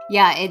them.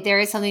 Yeah, there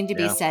is something to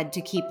be said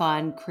to keep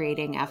on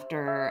creating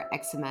after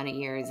X amount of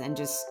years and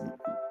just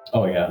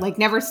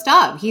never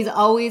stop.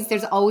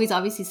 There's always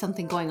obviously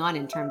something going on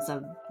in terms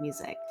of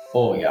music.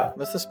 Oh yeah.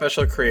 That's the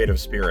special creative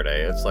spirit,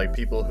 eh? It's like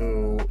people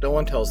who no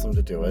one tells them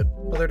to do it,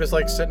 but they're just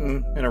like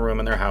sitting in a room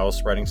in their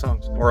house writing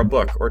songs or a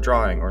book or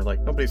drawing, or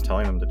like nobody's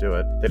telling them to do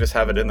it. They just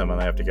have it in them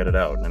and they have to get it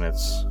out, and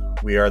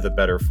we are the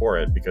better for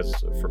it because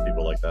for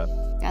people like that.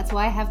 That's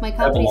why I have my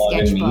comedy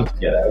sketchbook.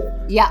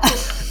 Yeah.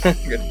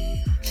 Good.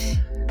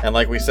 And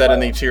like we said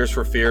in the Tears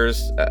for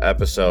Fears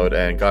episode,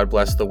 and God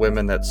bless the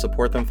women that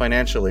support them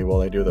financially while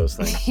they do those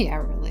things. Yeah,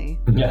 really.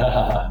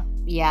 Yeah.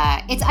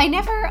 Yeah,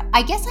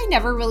 I guess I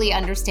never really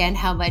understand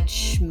how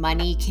much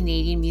money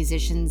Canadian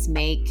musicians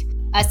make,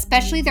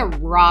 especially the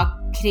rock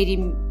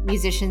Canadian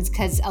musicians,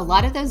 because a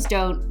lot of those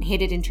don't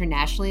hit it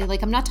internationally.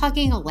 Like, I'm not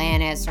talking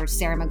Alanis or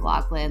Sarah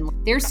McLachlan.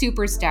 They're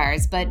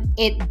superstars, but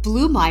it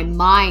blew my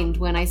mind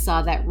when I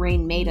saw that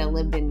Rain Maida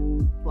lived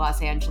in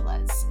Los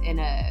Angeles in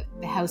a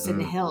house in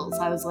the hills.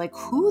 I was like,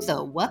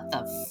 what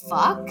the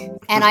fuck?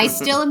 And I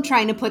still am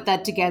trying to put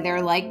that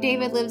together. Like,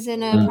 David lives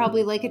in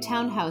probably like a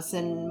townhouse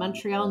in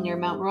Montreal near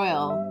Mount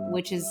Royal,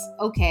 which is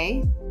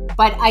okay.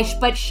 But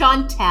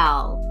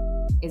Chantal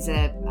is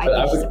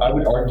I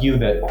would argue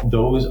that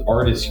those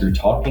artists you're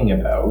talking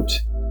about,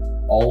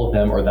 all of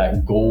them are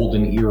that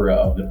golden era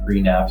of the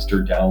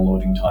pre-Napster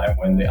downloading time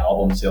when the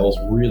album sales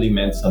really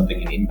meant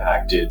something and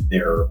impacted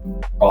their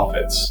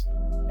profits.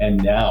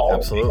 And now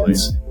absolutely,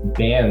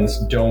 bands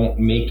don't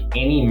make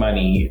any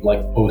money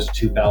like post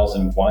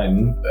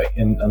 2001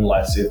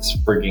 unless it's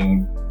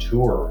frigging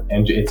tour,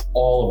 and it's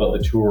all about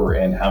the tour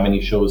and how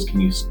many shows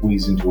can you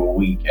squeeze into a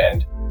week,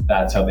 and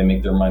that's how they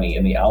make their money.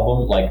 And the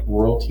album, like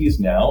royalties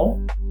now,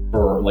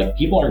 for like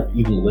people aren't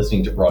even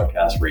listening to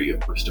broadcast radio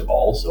first of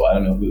all, so I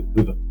don't know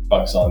who the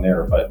fuck's on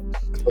there, but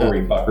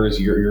sorry fuckers,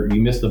 you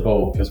missed the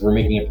boat because we're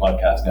making a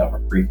podcast now for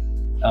free.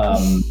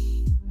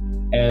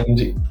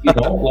 And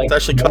like it's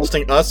actually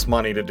costing us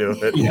money to do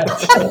it. Yeah,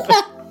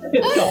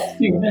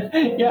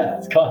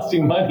 it's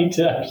costing money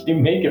to actually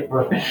make it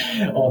for.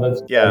 Oh,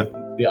 that's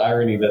the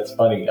irony. That's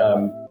funny.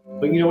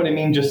 But you know what I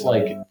mean? Just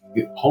like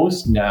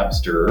post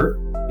Napster,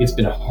 it's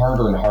been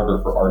harder and harder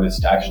for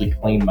artists to actually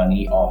claim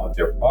money off of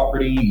their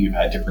property. You've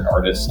had different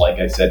artists, like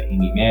I said,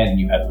 Amy Mann, and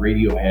you had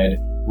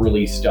Radiohead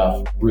release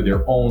stuff through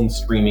their own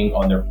streaming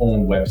on their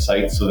own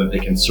website so that they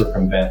can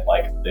circumvent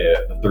like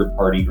the third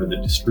party or the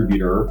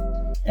distributor.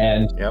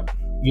 And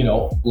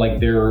like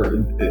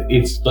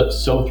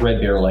it's so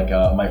threadbare. Like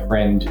my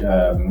friend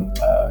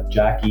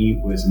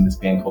Jackie was in this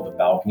band called The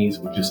Balconies,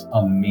 which is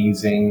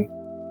amazing.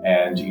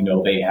 And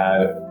they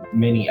had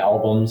many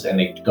albums and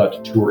they got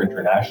to tour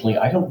internationally.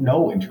 I don't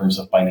know in terms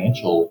of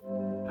financial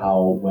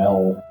how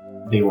well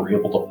they were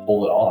able to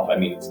pull it off. I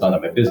mean, it's none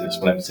of my business.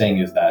 What I'm saying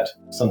is that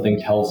something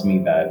tells me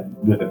that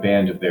with a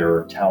band of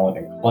their talent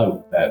and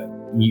clout, that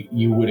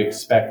you would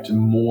expect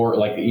more,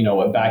 like, you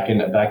know, back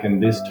in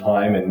this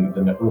time in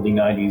the early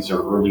 90s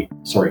or late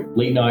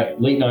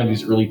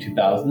 90s, early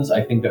 2000s,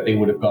 I think that they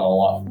would have gone a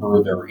lot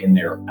further in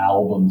their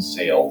album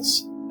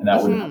sales, and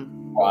that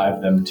would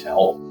drive them to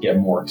help get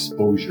more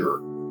exposure.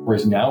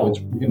 Whereas now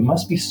it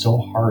must be so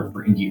hard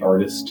for indie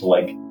artists to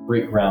like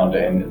break ground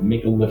and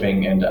make a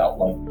living and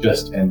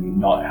and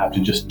not have to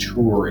just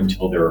tour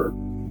until they're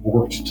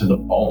worked to the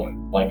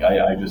bone. Like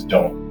I just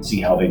don't see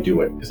how they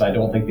do it, because I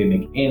don't think they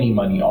make any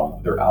money off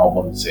of their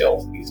album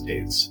sales these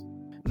days.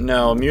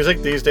 No,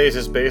 music these days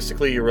is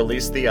basically you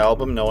release the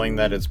album knowing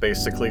that it's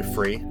basically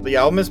free. The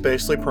album is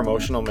basically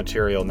promotional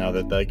material now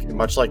that, like,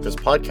 much like this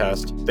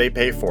podcast, they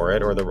pay for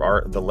it, or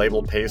the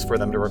label pays for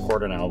them to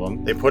record an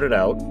album. They put it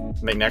out,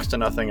 make next to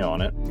nothing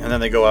on it, and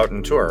then they go out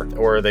and tour.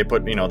 Or they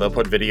put, they'll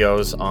put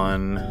videos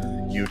on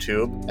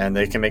YouTube and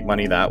they can make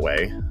money that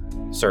way.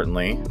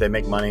 Certainly, they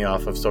make money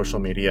off of social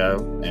media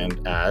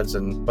and ads,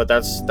 but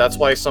that's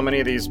why so many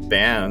of these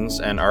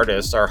bands and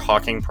artists are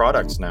hawking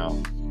products now.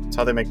 That's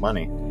how they make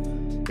money.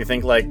 You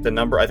think I think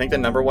the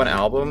number one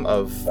album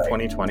of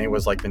 2020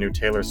 was like the new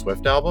Taylor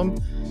Swift album,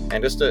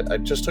 and I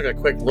just took a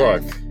quick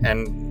look,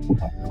 and it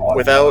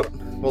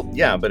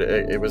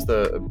was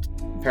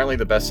apparently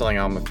the best-selling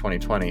album of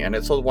 2020, and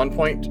it sold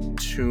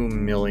 1.2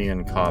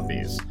 million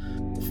copies,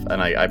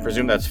 and I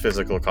presume that's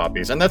physical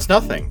copies, and that's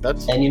nothing.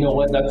 And you know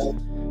what? That's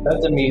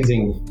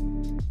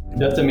amazing.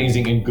 That's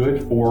amazing and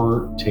good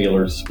for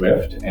Taylor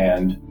Swift,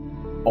 and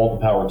all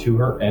the power to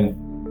her. And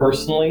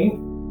personally,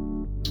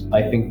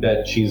 I think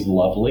that she's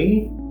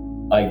lovely.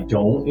 I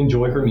don't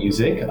enjoy her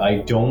music.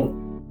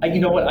 You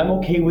know what? I'm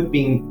okay with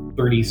being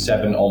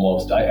 37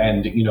 almost.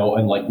 And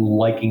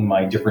liking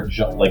my different,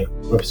 like,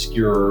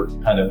 obscure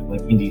kind of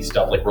like indie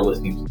stuff. Like we're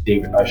listening to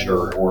David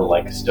Usher, or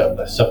like stuff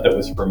that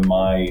was from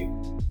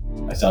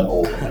I sound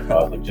old, oh my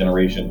god, like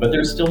generation. But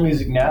there's still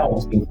music now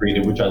that's being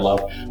created, which I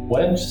love.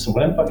 What I'm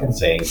fucking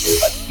saying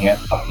is I can't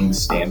fucking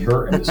stand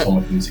her, and there's so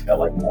much music I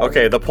like more.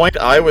 Okay, the point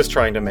I was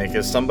trying to make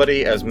is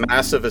somebody as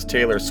massive as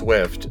Taylor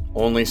Swift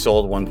only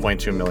sold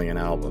 1.2 million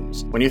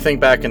albums. When you think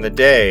back in the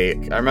day,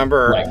 I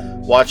remember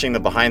watching the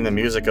behind the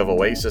music of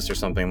Oasis or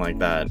something like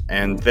that,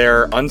 and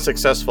their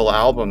unsuccessful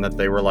album that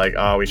they were like,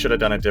 oh, we should have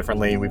done it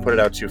differently, we put it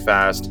out too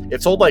fast.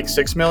 It sold like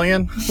 6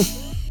 million.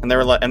 And they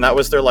were like, and that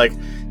was their like,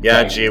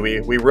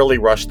 we really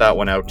rushed that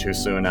one out too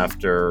soon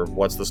after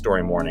What's the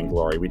Story, Morning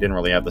Glory. We didn't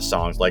really have the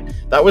songs. Like,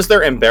 that was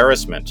their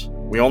embarrassment.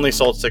 We only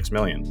sold 6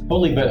 million.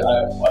 Totally, but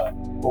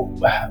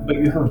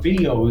her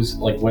videos,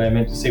 like what I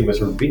meant to say was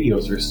her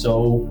videos are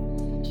so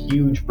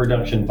huge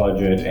production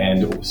budget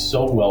and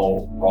so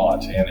well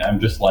wrought. And I'm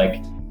just like,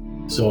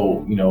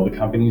 so, the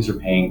companies are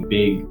paying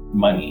big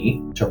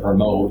money to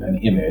promote an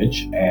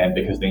image, and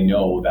because they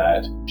know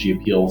that she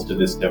appeals to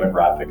this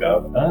demographic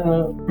of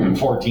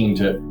 14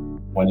 to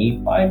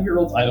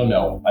 25-year-olds. I don't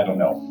know.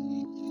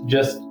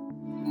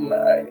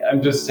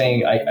 I'm just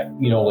saying,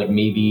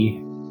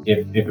 maybe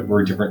if it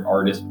were a different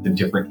artist with a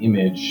different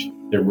image,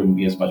 there wouldn't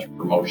be as much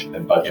promotion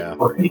and budget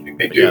for anything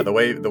they do. Yeah, the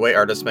way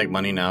artists make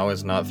money now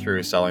is not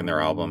through selling their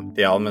album.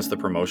 The album is the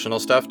promotional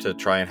stuff to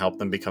try and help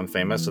them become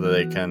famous so that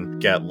they can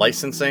get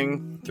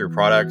licensing through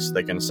products,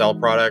 they can sell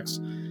products,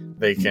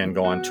 they can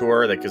go on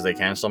tour, because they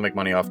can still make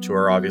money off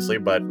tour, obviously,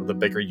 but the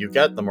bigger you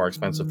get, the more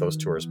expensive those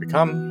tours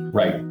become.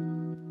 Right.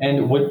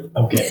 And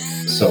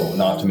so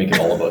not to make it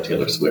all about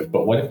Taylor Swift,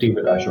 but what if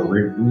David Usher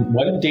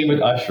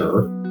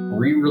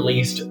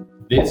re-released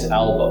this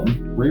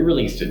album,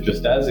 re-released it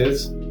just as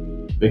is,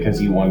 because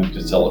he wanted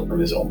to sell it from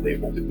his own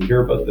label? Did we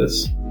hear about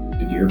this?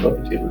 Did you hear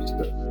about the Taylor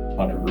Swift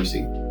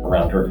controversy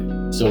around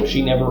her? So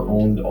she never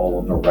owned all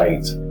of the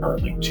rights,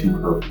 apparently, to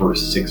her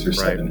first 6 or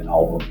 7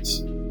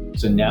 albums.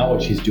 So now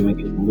what she's doing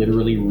is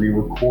literally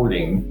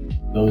re-recording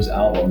those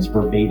albums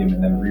verbatim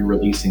and then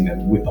re-releasing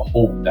them with the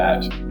hope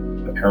that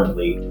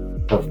apparently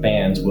her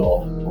fans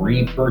will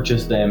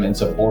repurchase them and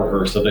support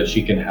her so that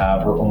she can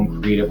have her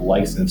own creative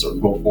license or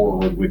go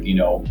forward with,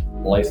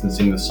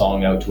 licensing the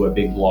song out to a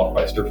big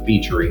blockbuster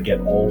feature and get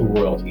all the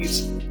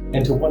royalties.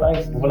 And to what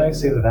I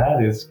say to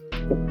that is,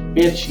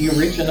 bitch, you're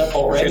rich enough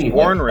already. She's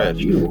born rich.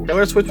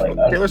 Taylor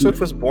Swift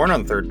was born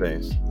on third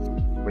base.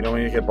 We don't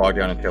need to get bogged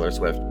down in Taylor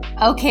Swift.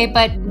 Okay,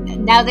 but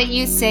now that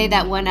you say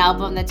that one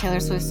album that Taylor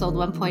Swift sold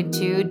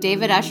 1.2,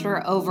 David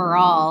Usher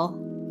overall,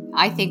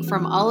 I think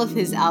from all of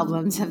his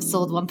albums, have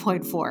sold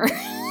 1.4.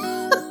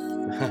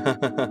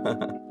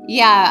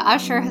 Yeah,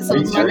 Usher has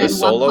sold more than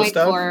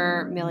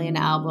 1.4 million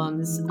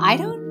albums. I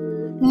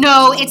don't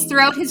know. It's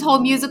throughout his whole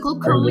musical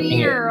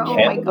career. Oh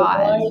my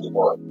god.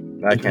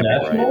 That can't be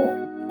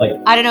right.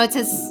 I don't know. It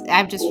says,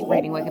 I'm just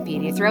reading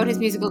Wikipedia. Throughout his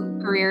musical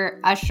career,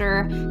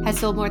 Usher has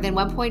sold more than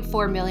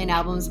 1.4 million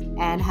albums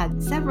and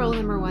had several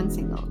 #1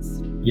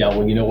 singles. Yeah,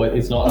 well, you know what?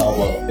 It's not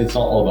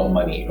all about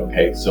money.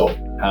 Okay, so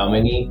how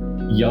many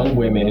young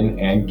women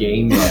and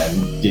gay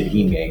men did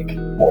he make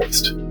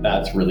moist?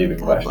 That's really the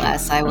God question.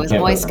 bless. I was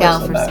can't put moist a gal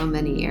price for on so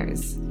many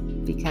years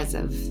because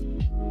of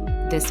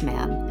this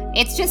man.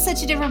 It's just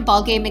such a different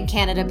ballgame in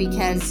Canada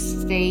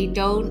because they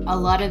don't. A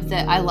lot of the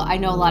I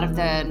know a lot of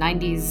the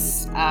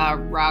 '90s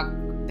rock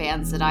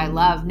bands that I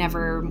love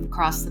never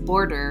cross the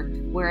border,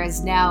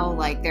 whereas now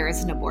like there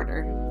isn't a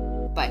border,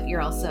 but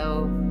you're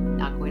also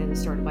not going to the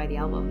store to buy the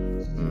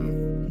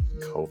album.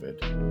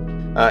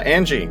 COVID.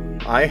 Angie,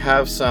 I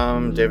have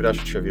some David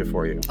Usher trivia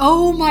for you.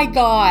 Oh my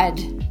god.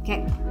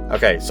 Okay.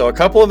 Okay, so a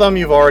couple of them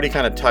you've already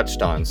kind of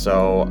touched on.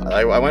 So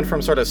I went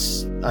from sort of,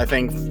 I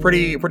think,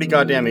 pretty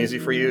goddamn easy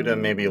for you to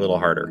maybe a little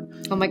harder.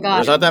 Oh my god.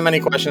 There's not that many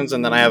questions,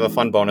 and then I have a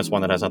fun bonus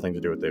one that has nothing to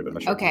do with David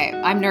Usher. Okay,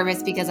 I'm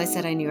nervous because I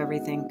said I knew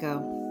everything. Go.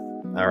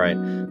 All right,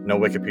 no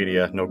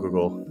Wikipedia, no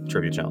Google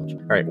trivia challenge. All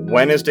right,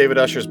 when is David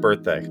Usher's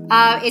birthday?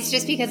 It's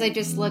just because I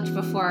just looked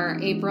before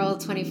April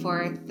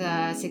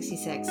 24th,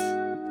 66.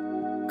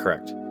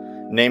 Correct.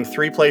 Name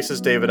 3 places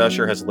David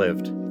Usher has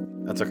lived.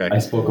 That's okay. I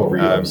spoke over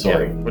you. I'm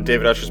sorry. Yeah, with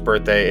David Usher's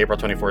birthday, April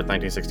 24th,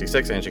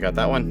 1966. Angie got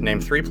that one. Name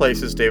 3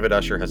 places David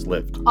Usher has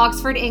lived.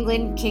 Oxford,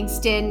 England,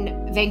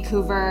 Kingston,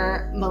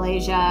 Vancouver,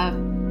 Malaysia.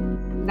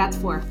 That's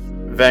 4.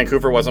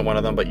 Vancouver wasn't one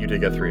of them, but you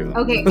did get 3 of them.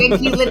 Okay,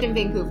 he lived in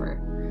Vancouver.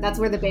 That's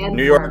where the band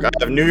New York. formed. I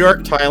have New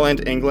York,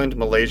 Thailand, England,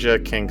 Malaysia,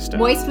 Kingston.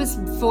 Moist was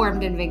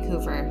formed in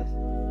Vancouver.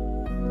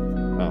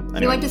 Well, He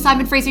anyway, went to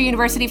Simon Fraser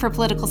University for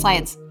political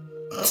science.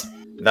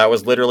 that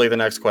was literally the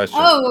next question.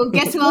 Oh,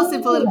 guess who else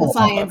in political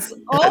science?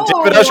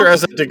 Oh, David Usher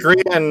has a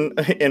degree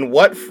in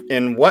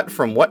what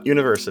from what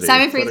university?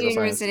 Simon Fraser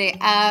Political science.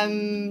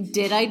 University.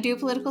 Did I do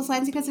political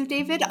science because of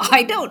David?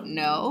 I don't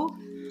know.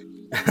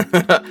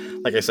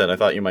 Like I said, I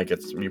thought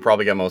you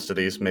probably get most of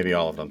these, maybe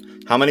all of them.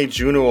 How many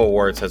Juno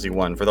Awards has he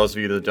won? For those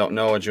of you that don't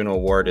know, a Juno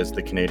Award is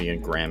the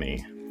Canadian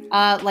Grammy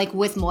Like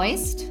with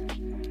Moist?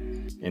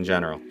 in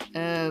general.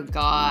 Oh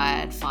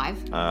God,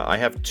 5. I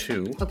have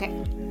 2. Okay,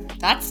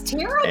 that's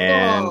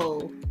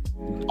terrible.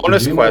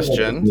 Bonus Did you know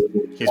question.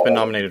 that- He's been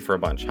nominated for a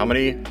bunch.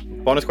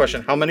 Bonus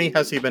question. How many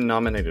has he been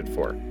nominated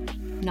for?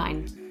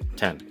 9.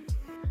 10.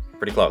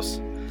 Pretty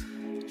close.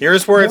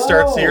 Here's where it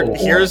starts. I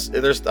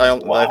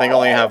think I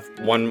only have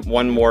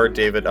one more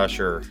David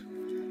Usher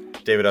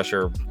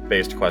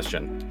based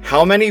question.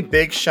 How many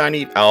Big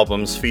Shiny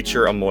albums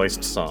feature a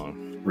Moist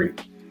song? 3.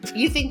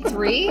 You think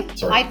 3?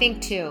 Sorry. I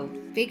think 2.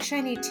 Big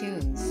Shiny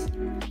Tunes.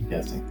 I'm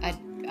guessing.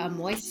 A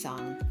Moist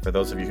song. For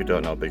those of you who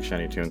don't know, Big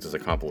Shiny Tunes is a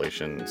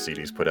compilation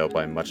CDs put out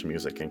by Much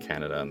Music in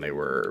Canada, and they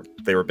were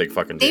big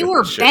fucking They deals.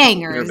 were Shit.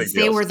 bangers. big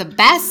They deals. were the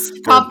best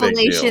big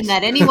compilation deals.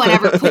 that anyone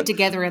ever put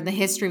together in the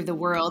history of the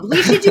world.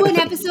 We should do an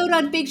episode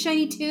on Big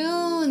Shiny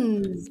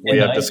Tunes. We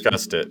have And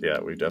discussed it. Yeah,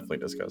 we've definitely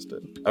discussed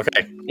it.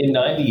 Okay, In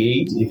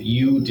 '98, if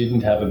you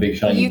didn't have a Big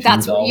Shiny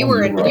Tunes album, you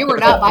were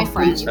not my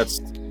friend.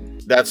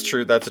 that's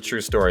true. That's a true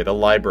story. The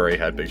library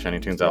had Big Shiny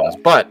Tunes albums,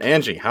 but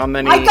Angie, how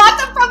many? I got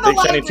them from the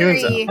Big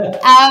Shiny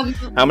library.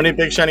 How many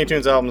Big Shiny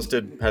Tunes albums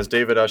has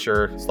David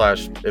Usher /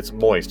 it's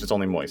Moist? It's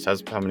only Moist.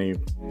 How many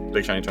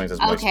Big Shiny Tunes has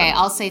Moist? Okay,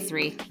 I'll say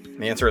 3.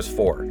 The answer is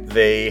 4.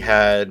 They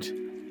had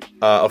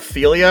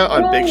Ophelia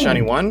on Big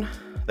Shiny 1.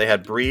 They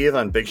had Breathe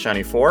on Big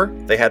Shiny 4.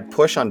 They had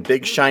Push on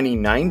Big Shiny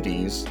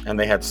 90s. And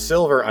they had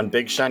Silver on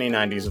Big Shiny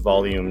 90s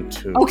Volume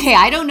 2. Okay,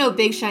 I don't know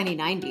Big Shiny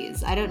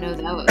 90s. I don't know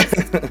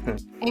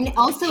those. And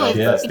also,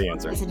 That's the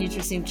answer. it's an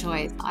interesting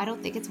choice. I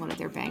don't think it's one of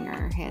their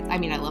banger hits. I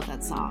mean, I love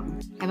that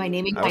song. Am I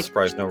naming I my... was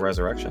surprised no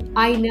Resurrection.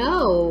 I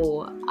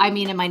know. I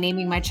mean, am I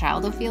naming my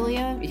child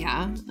Ophelia?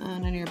 Yeah.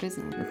 None of your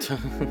business.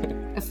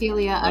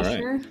 Ophelia All right.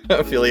 Usher?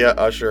 Ophelia,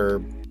 Usher,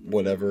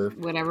 whatever.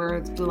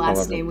 Whatever the last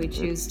However, name we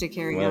choose to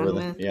carry Whatever on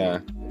the- with. yeah.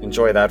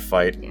 Enjoy that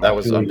fight. Yeah. That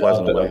was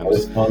unpleasant to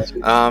witness.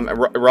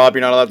 Rob,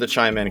 you're not allowed to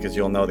chime in because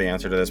you'll know the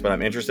answer to this, but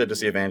I'm interested to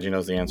see if Angie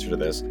knows the answer to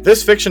this.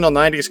 This fictional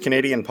 90s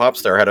Canadian pop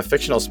star had a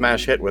fictional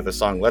smash hit with the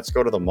song Let's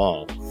Go to the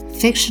Mall.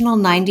 Fictional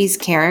 90s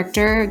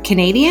character?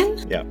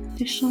 Canadian? Yeah.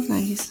 Fictional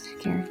 90s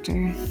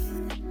character.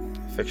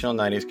 Fictional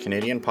 90s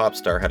Canadian pop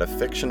star had a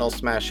fictional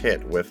smash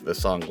hit with the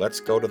song Let's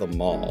Go to the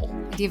Mall.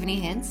 Do you have any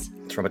hints?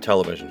 It's from a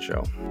television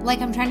show. Like,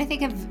 I'm trying to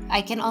think of...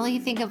 I can only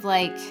think of,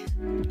 like,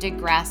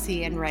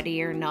 Degrassi and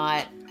Ready or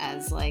Not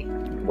as, like...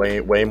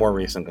 Way more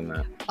recent than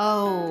that.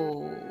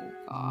 Oh,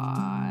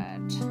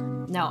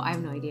 God. No, I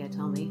have no idea.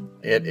 Tell me.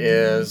 It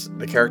is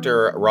the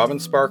character Robin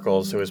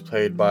Sparkles, who is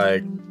played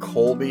by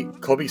Colby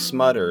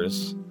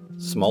Smulders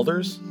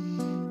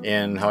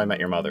in How I Met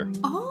Your Mother.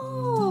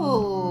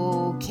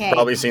 Oh, okay.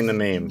 Probably seen the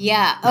meme.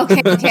 Yeah.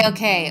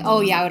 Okay.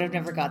 Oh, yeah. I would have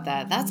never got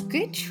that. That's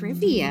good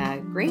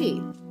trivia.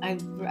 Great.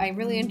 I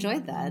really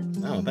enjoyed that.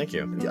 Oh, thank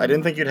you. I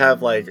didn't think you'd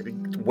have, like,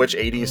 which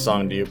 80s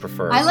song do you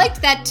prefer? I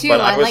liked that too.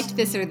 But I liked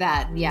this or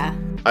that. Yeah.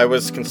 I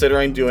was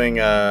considering doing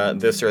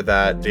this or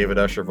that David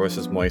Usher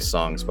versus Moist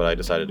songs, but I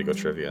decided to go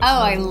trivia. Oh,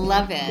 I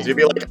love Because it. you'd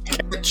be like, I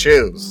can't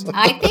choose.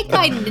 I think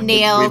I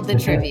nailed the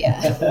trivia.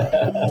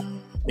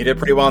 You did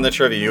pretty well in the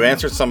trivia. You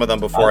answered some of them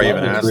before I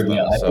even asked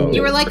them. So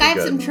you were like, I have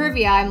good. some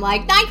trivia. I'm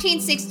like,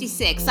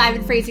 1966,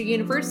 Simon Fraser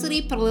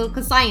University,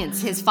 political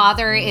science. His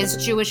father is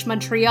Jewish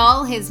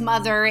Montreal. His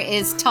mother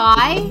is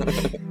Thai,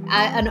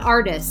 an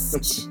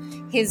artist.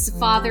 His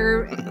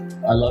father...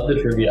 I love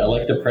the trivia. I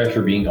like the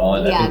pressure being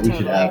on. Yeah, I think we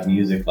should have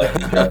music like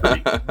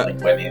Jeopardy,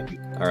 like when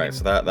in. All right,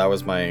 so that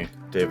was my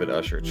David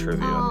Usher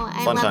trivia. Oh,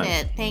 I Fun love times.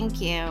 it.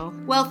 Thank you.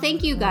 Well,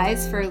 thank you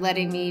guys for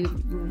letting me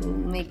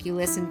make you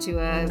listen to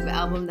an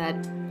album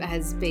that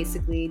has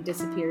basically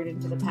disappeared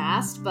into the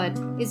past, but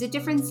is a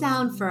different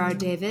sound for our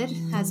David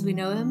as we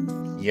know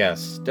him.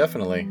 Yes,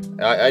 definitely.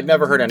 I'd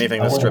never heard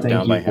anything that's stripped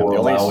down by him.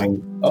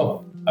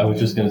 I was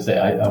just going to say,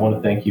 I want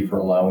to thank you for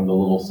allowing the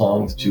little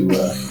songs to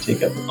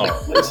take up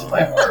the place in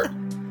my heart.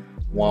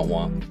 Womp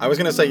womp. I was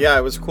going to say, yeah,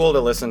 it was cool to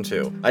listen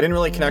to. I didn't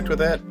really connect with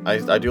it.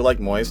 I do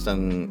like Moist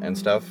and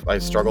stuff. I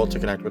struggled to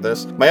connect with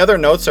this. My other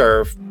notes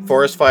are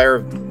Forest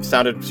Fire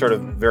sounded sort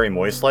of very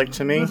Moist-like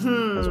to me.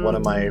 It was one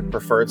of my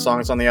preferred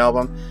songs on the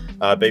album.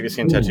 Baby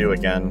Skin Tattoo,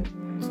 again,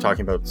 he's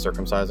talking about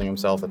circumcising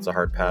himself. It's a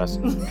hard pass.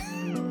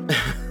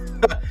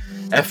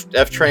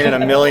 F Train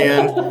and a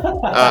Million.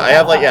 I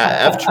have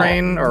F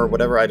Train or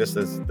whatever. I just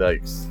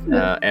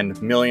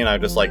and Million. I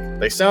just like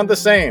they sound the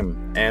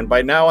same. And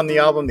by now on the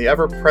album, the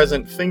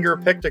ever-present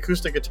finger-picked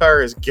acoustic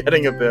guitar is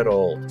getting a bit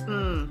old.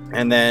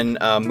 And then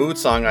Mood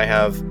Song. I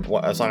have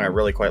a song I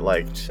really quite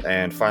liked,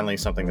 and finally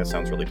something that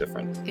sounds really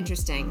different.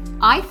 Interesting.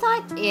 I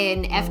thought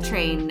in F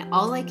Train,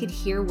 all I could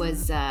hear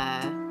was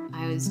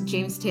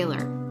James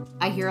Taylor.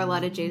 I hear a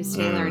lot of James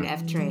Taylor in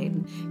F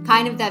Train.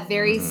 Kind of that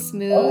very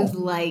smooth,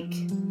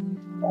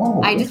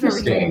 I just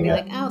remember hearing and be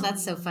like, oh,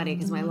 that's so funny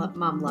because my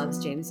mom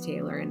loves James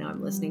Taylor and now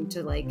I'm listening to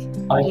I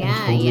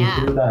totally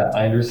hear that.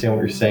 I understand what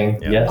you're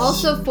saying. Yeah. Yes.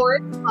 Also,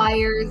 Forest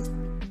Fires.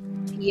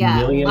 Yeah,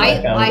 Million,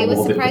 I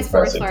was surprised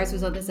Forest Fires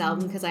was on this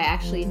album because I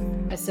actually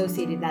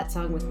associated that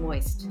song with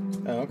Moist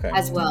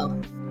as well.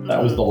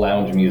 That was the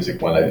lounge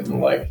music one I didn't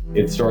like.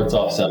 It starts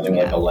off sounding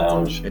like a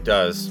lounge It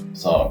does.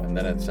 song. And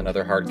then it's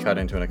another hard cut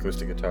into an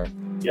acoustic guitar.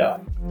 Yeah.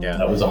 Yeah.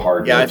 That was a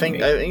hard Yeah, one I to think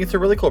me. it's a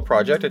really cool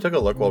project. I took a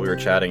look while we were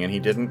chatting, and he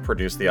didn't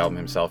produce the album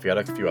himself. He had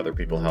a few other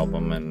people help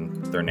him,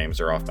 and their names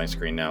are off my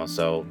screen now,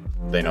 so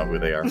they know who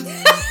they are.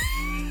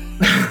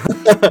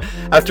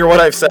 After what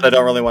I've said, I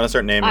don't really want to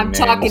start naming I'm names.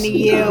 talking to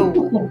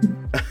you.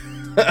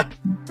 But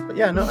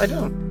yeah, no, I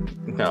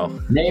don't. No.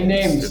 Name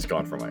names. It's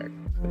gone from my...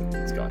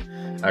 It's gone.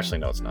 Actually,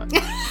 no, it's not.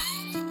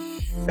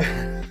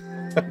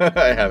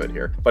 I have it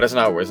here, but it's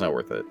not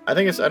worth it. I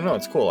think I don't know,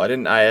 it's cool. I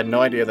had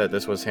no idea that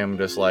this was him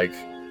just like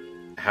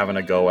having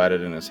a go at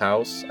it in his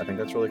house. I think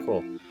that's really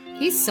cool.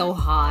 He's so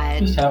hot.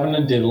 Just having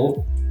a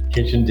diddle.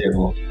 Kitchen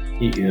diddle.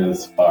 He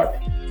is fuck.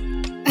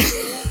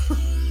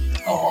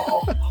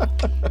 Oh.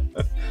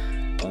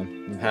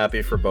 I'm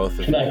happy for both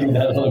of Can I you. do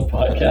that on a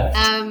podcast?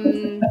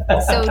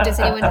 So does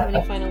anyone have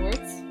any final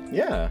words?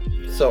 Yeah.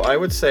 So I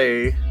would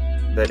say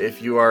that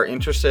if you are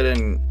interested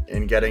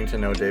in getting to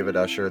know David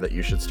Usher, that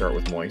you should start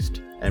with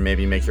Moist and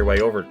maybe make your way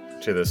over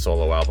to this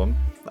solo album.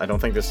 I don't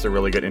think this is a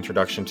really good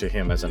introduction to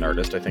him as an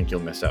artist. I think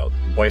you'll miss out.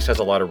 Moist has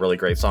a lot of really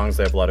great songs.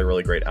 They have a lot of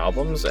really great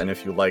albums. And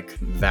if you like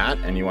that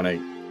and you want to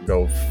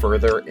go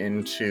further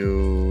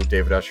into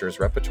David Usher's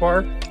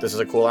repertoire, this is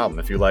a cool album.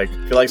 If you like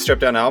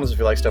stripped down albums, if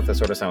you like stuff that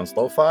sort of sounds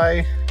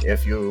lo-fi,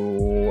 if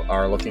you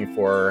are looking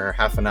for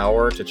half an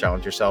hour to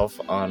challenge yourself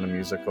on a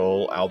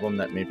musical album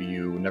that maybe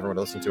you never would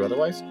listen to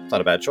otherwise, it's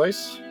not a bad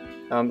choice.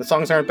 The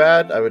songs aren't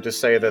bad. I would just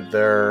say that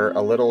they're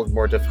a little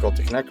more difficult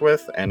to connect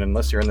with, and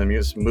unless you're in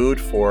the mood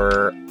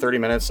for 30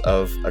 minutes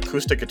of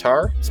acoustic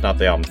guitar, it's not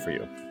the album for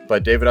you.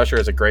 But David Usher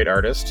is a great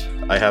artist.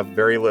 I have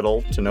very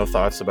little to no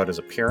thoughts about his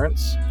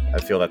appearance. I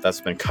feel that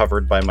that's been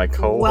covered by my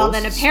co-hosts. Well,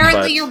 then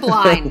apparently you're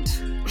blind.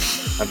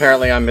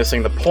 Apparently I'm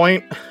missing the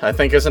point. I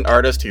think as an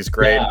artist, he's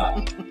great.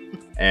 Yeah.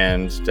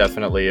 And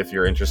definitely if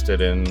you're interested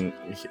in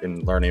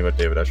learning about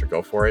David Usher,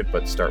 go for it,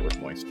 but start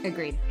with Moist.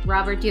 Agreed.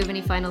 Robert, do you have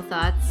any final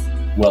thoughts?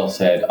 Well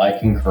said. I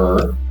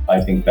concur. I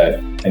think that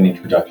an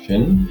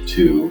introduction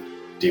to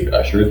David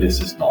Usher,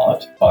 this is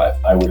not, but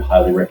I would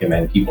highly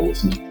recommend people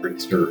listen to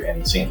Trickster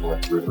and St.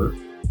 Lawrence River,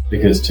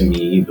 because to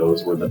me,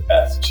 those were the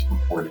best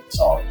recorded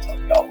songs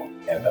on the album,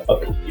 and I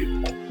thought they were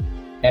beautiful.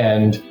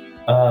 And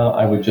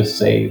I would just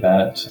say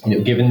that,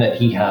 given that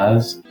he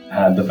has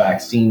had the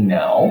vaccine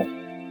now,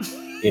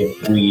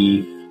 if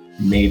we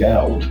made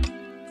out,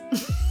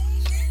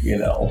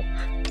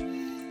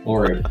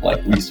 or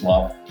if we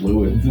swapped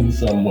fluids in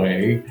some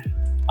way,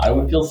 I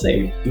would feel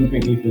safe. It would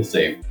make me feel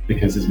safe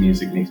because his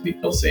music makes me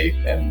feel safe,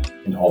 and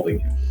holding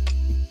him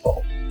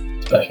feel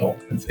special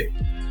and safe.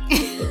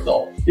 That's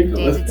all.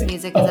 David's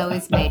music has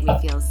always made me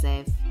feel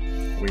safe.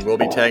 We will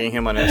be tagging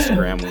him on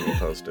Instagram when we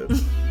post it.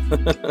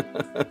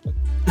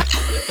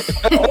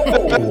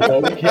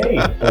 Oh, okay.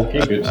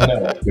 Okay, good to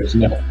know. Good to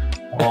know.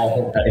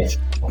 All right.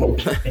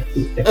 Okay.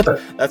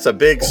 That's a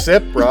big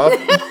sip, Rob.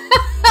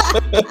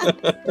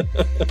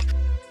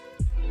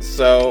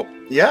 So,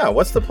 yeah,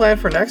 what's the plan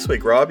for next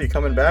week, Rob? You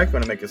coming back? You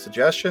want to make a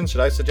suggestion? Should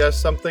I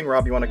suggest something?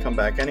 Rob, you want to come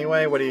back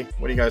anyway? What do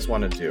you guys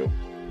want to do?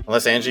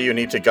 Unless, Angie, you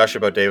need to gush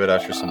about David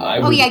Usher some more.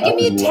 Oh yeah, give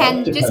me I would love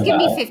 10. to Just come give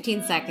me back.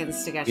 15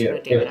 seconds to gush Yeah,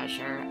 about David yeah.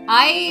 Usher.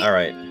 All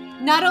right.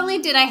 Not only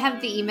did I have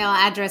the email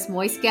address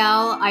Moist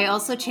Gal, I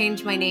also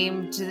changed my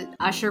name to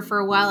Usher for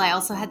a while. I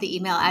also had the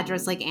email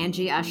address like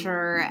Angie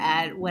Usher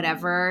at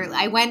whatever.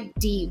 I went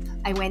deep.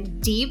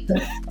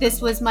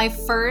 This was my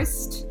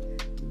first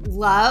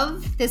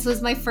love. This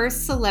was my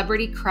first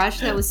celebrity crush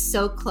that was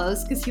so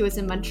close because he was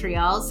in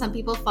Montreal. Some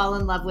people fall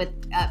in love with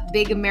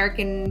big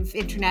American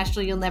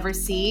international you'll never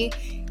see.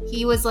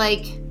 He was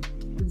like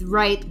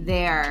right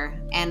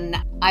there, and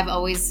I've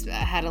always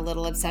had a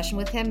little obsession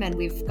with him, and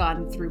we've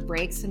gone through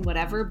breaks and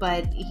whatever,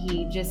 but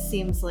he just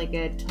seems like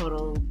a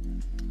total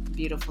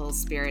beautiful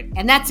spirit.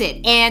 And that's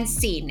it. And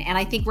scene. And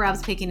I think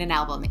Rob's picking an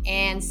album.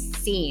 And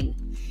scene.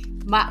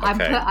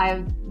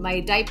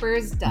 My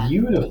diaper's done.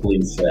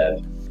 Beautifully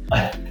said.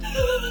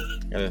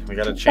 We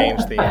gotta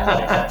change the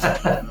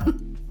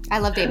Angie. I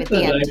love David. The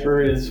The end.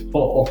 diaper is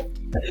full.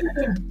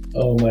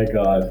 Oh my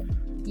god.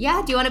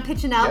 Yeah, do you want to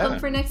pitch an album Yeah.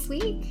 for next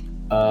week?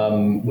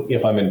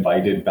 If I'm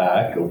invited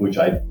back, which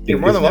I think You're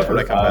more is than welcome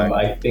never, to come back.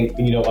 I think,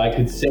 I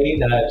could say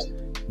that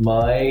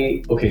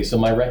my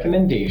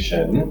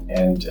recommendation,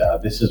 and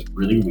this is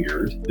really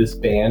weird, this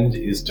band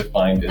is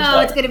defined as Oh,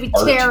 it's going to be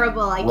art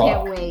terrible. I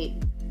rock. can't wait.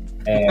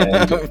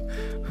 And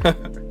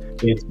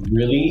it's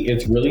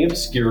really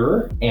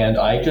obscure, and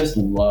I just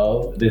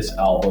love this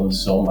album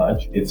so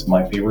much. It's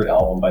my favorite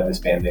album by this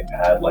band. They've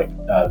had like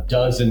a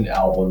dozen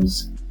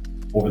albums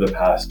over the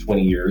past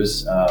 20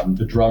 years.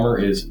 The drummer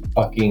is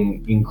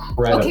fucking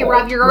incredible. Okay,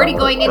 Rob, you're already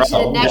going into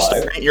the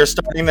next- You're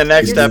starting the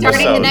next You're episode.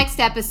 starting the next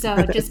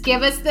episode. Just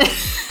give us the...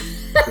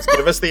 Just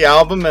give us the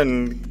album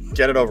and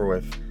get it over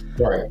with.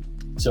 Sorry.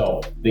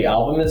 So the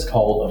album is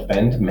called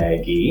Offend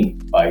Maggie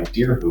by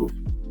Deerhoof.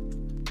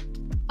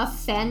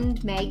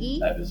 Offend Maggie?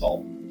 That is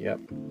all. Yep.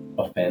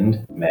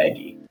 Offend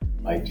Maggie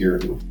by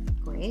Deerhoof.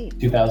 Great.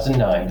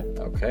 2009.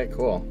 Okay,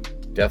 cool.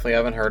 Definitely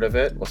haven't heard of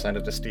it. We'll send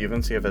it to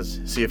Steven, see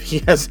if he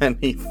has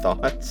any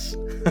thoughts.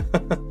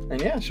 And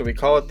yeah, should we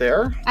call it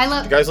there? I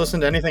love... You guys listen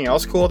to anything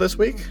else cool this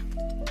week?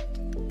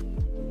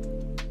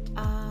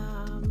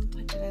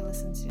 What did I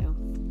listen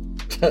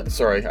to?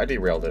 Sorry, I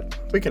derailed it.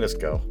 We can just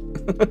go.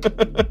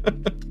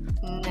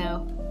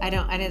 No, I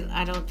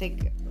don't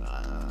think...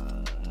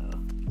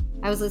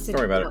 I was listening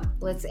Don't worry about to...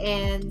 Let's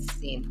end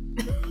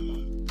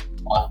scene.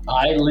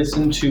 I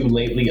listen to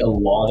lately a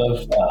lot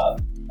of...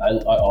 I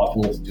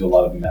often listen to a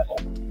lot of metal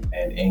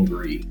and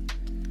angry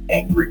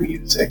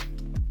music,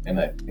 and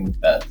I think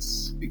that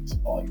speaks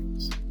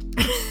volumes.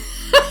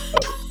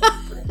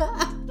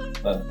 That's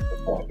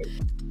the point.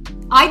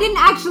 I didn't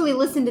actually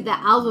listen to the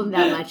album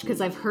that much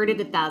because I've heard it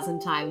 1,000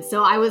 times.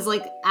 So I was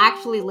like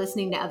actually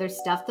listening to other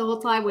stuff the whole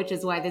time, which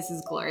is why this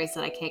is glorious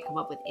that I can't come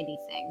up with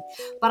anything.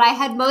 But I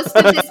had most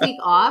of this week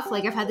off.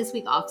 Like I've had this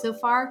week off so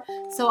far.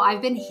 So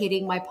I've been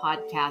hitting my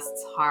podcasts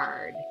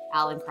hard.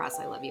 Alan Cross,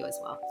 I love you as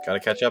well. Gotta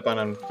catch up on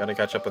him. Gotta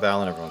catch up with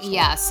Alan every once in a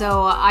while. Yeah,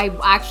 so I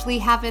actually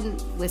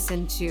haven't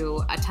listened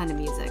to a ton of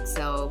music.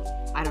 So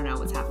I don't know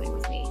what's happening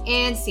with me.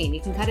 And scene. You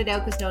can cut it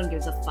out because no one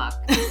gives a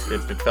fuck.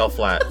 It fell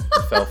flat.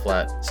 It fell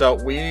flat. So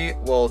we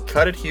will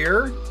cut it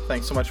here.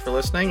 Thanks so much for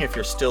listening. If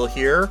you're still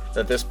here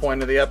at this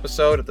point of the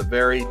episode, at the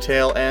very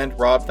tail end,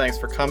 Rob, thanks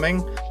for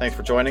coming. Thanks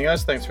for joining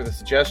us. Thanks for the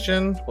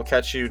suggestion. We'll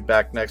catch you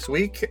back next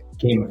week.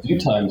 Came a few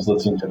times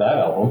listening to that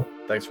album.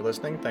 Thanks for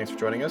listening. Thanks for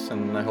joining us,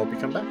 and I hope you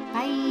come back.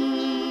 Bye.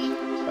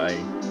 Bye.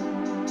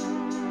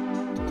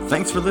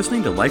 Thanks for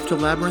listening to Life to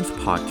Labyrinth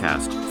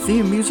podcast.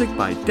 Theme music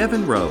by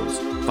Devin Rose.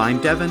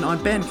 Find Devin on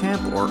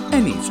Bandcamp or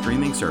any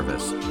streaming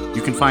service.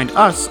 You can find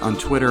us on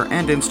Twitter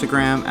and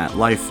Instagram at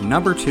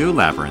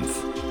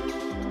Life2Labyrinth.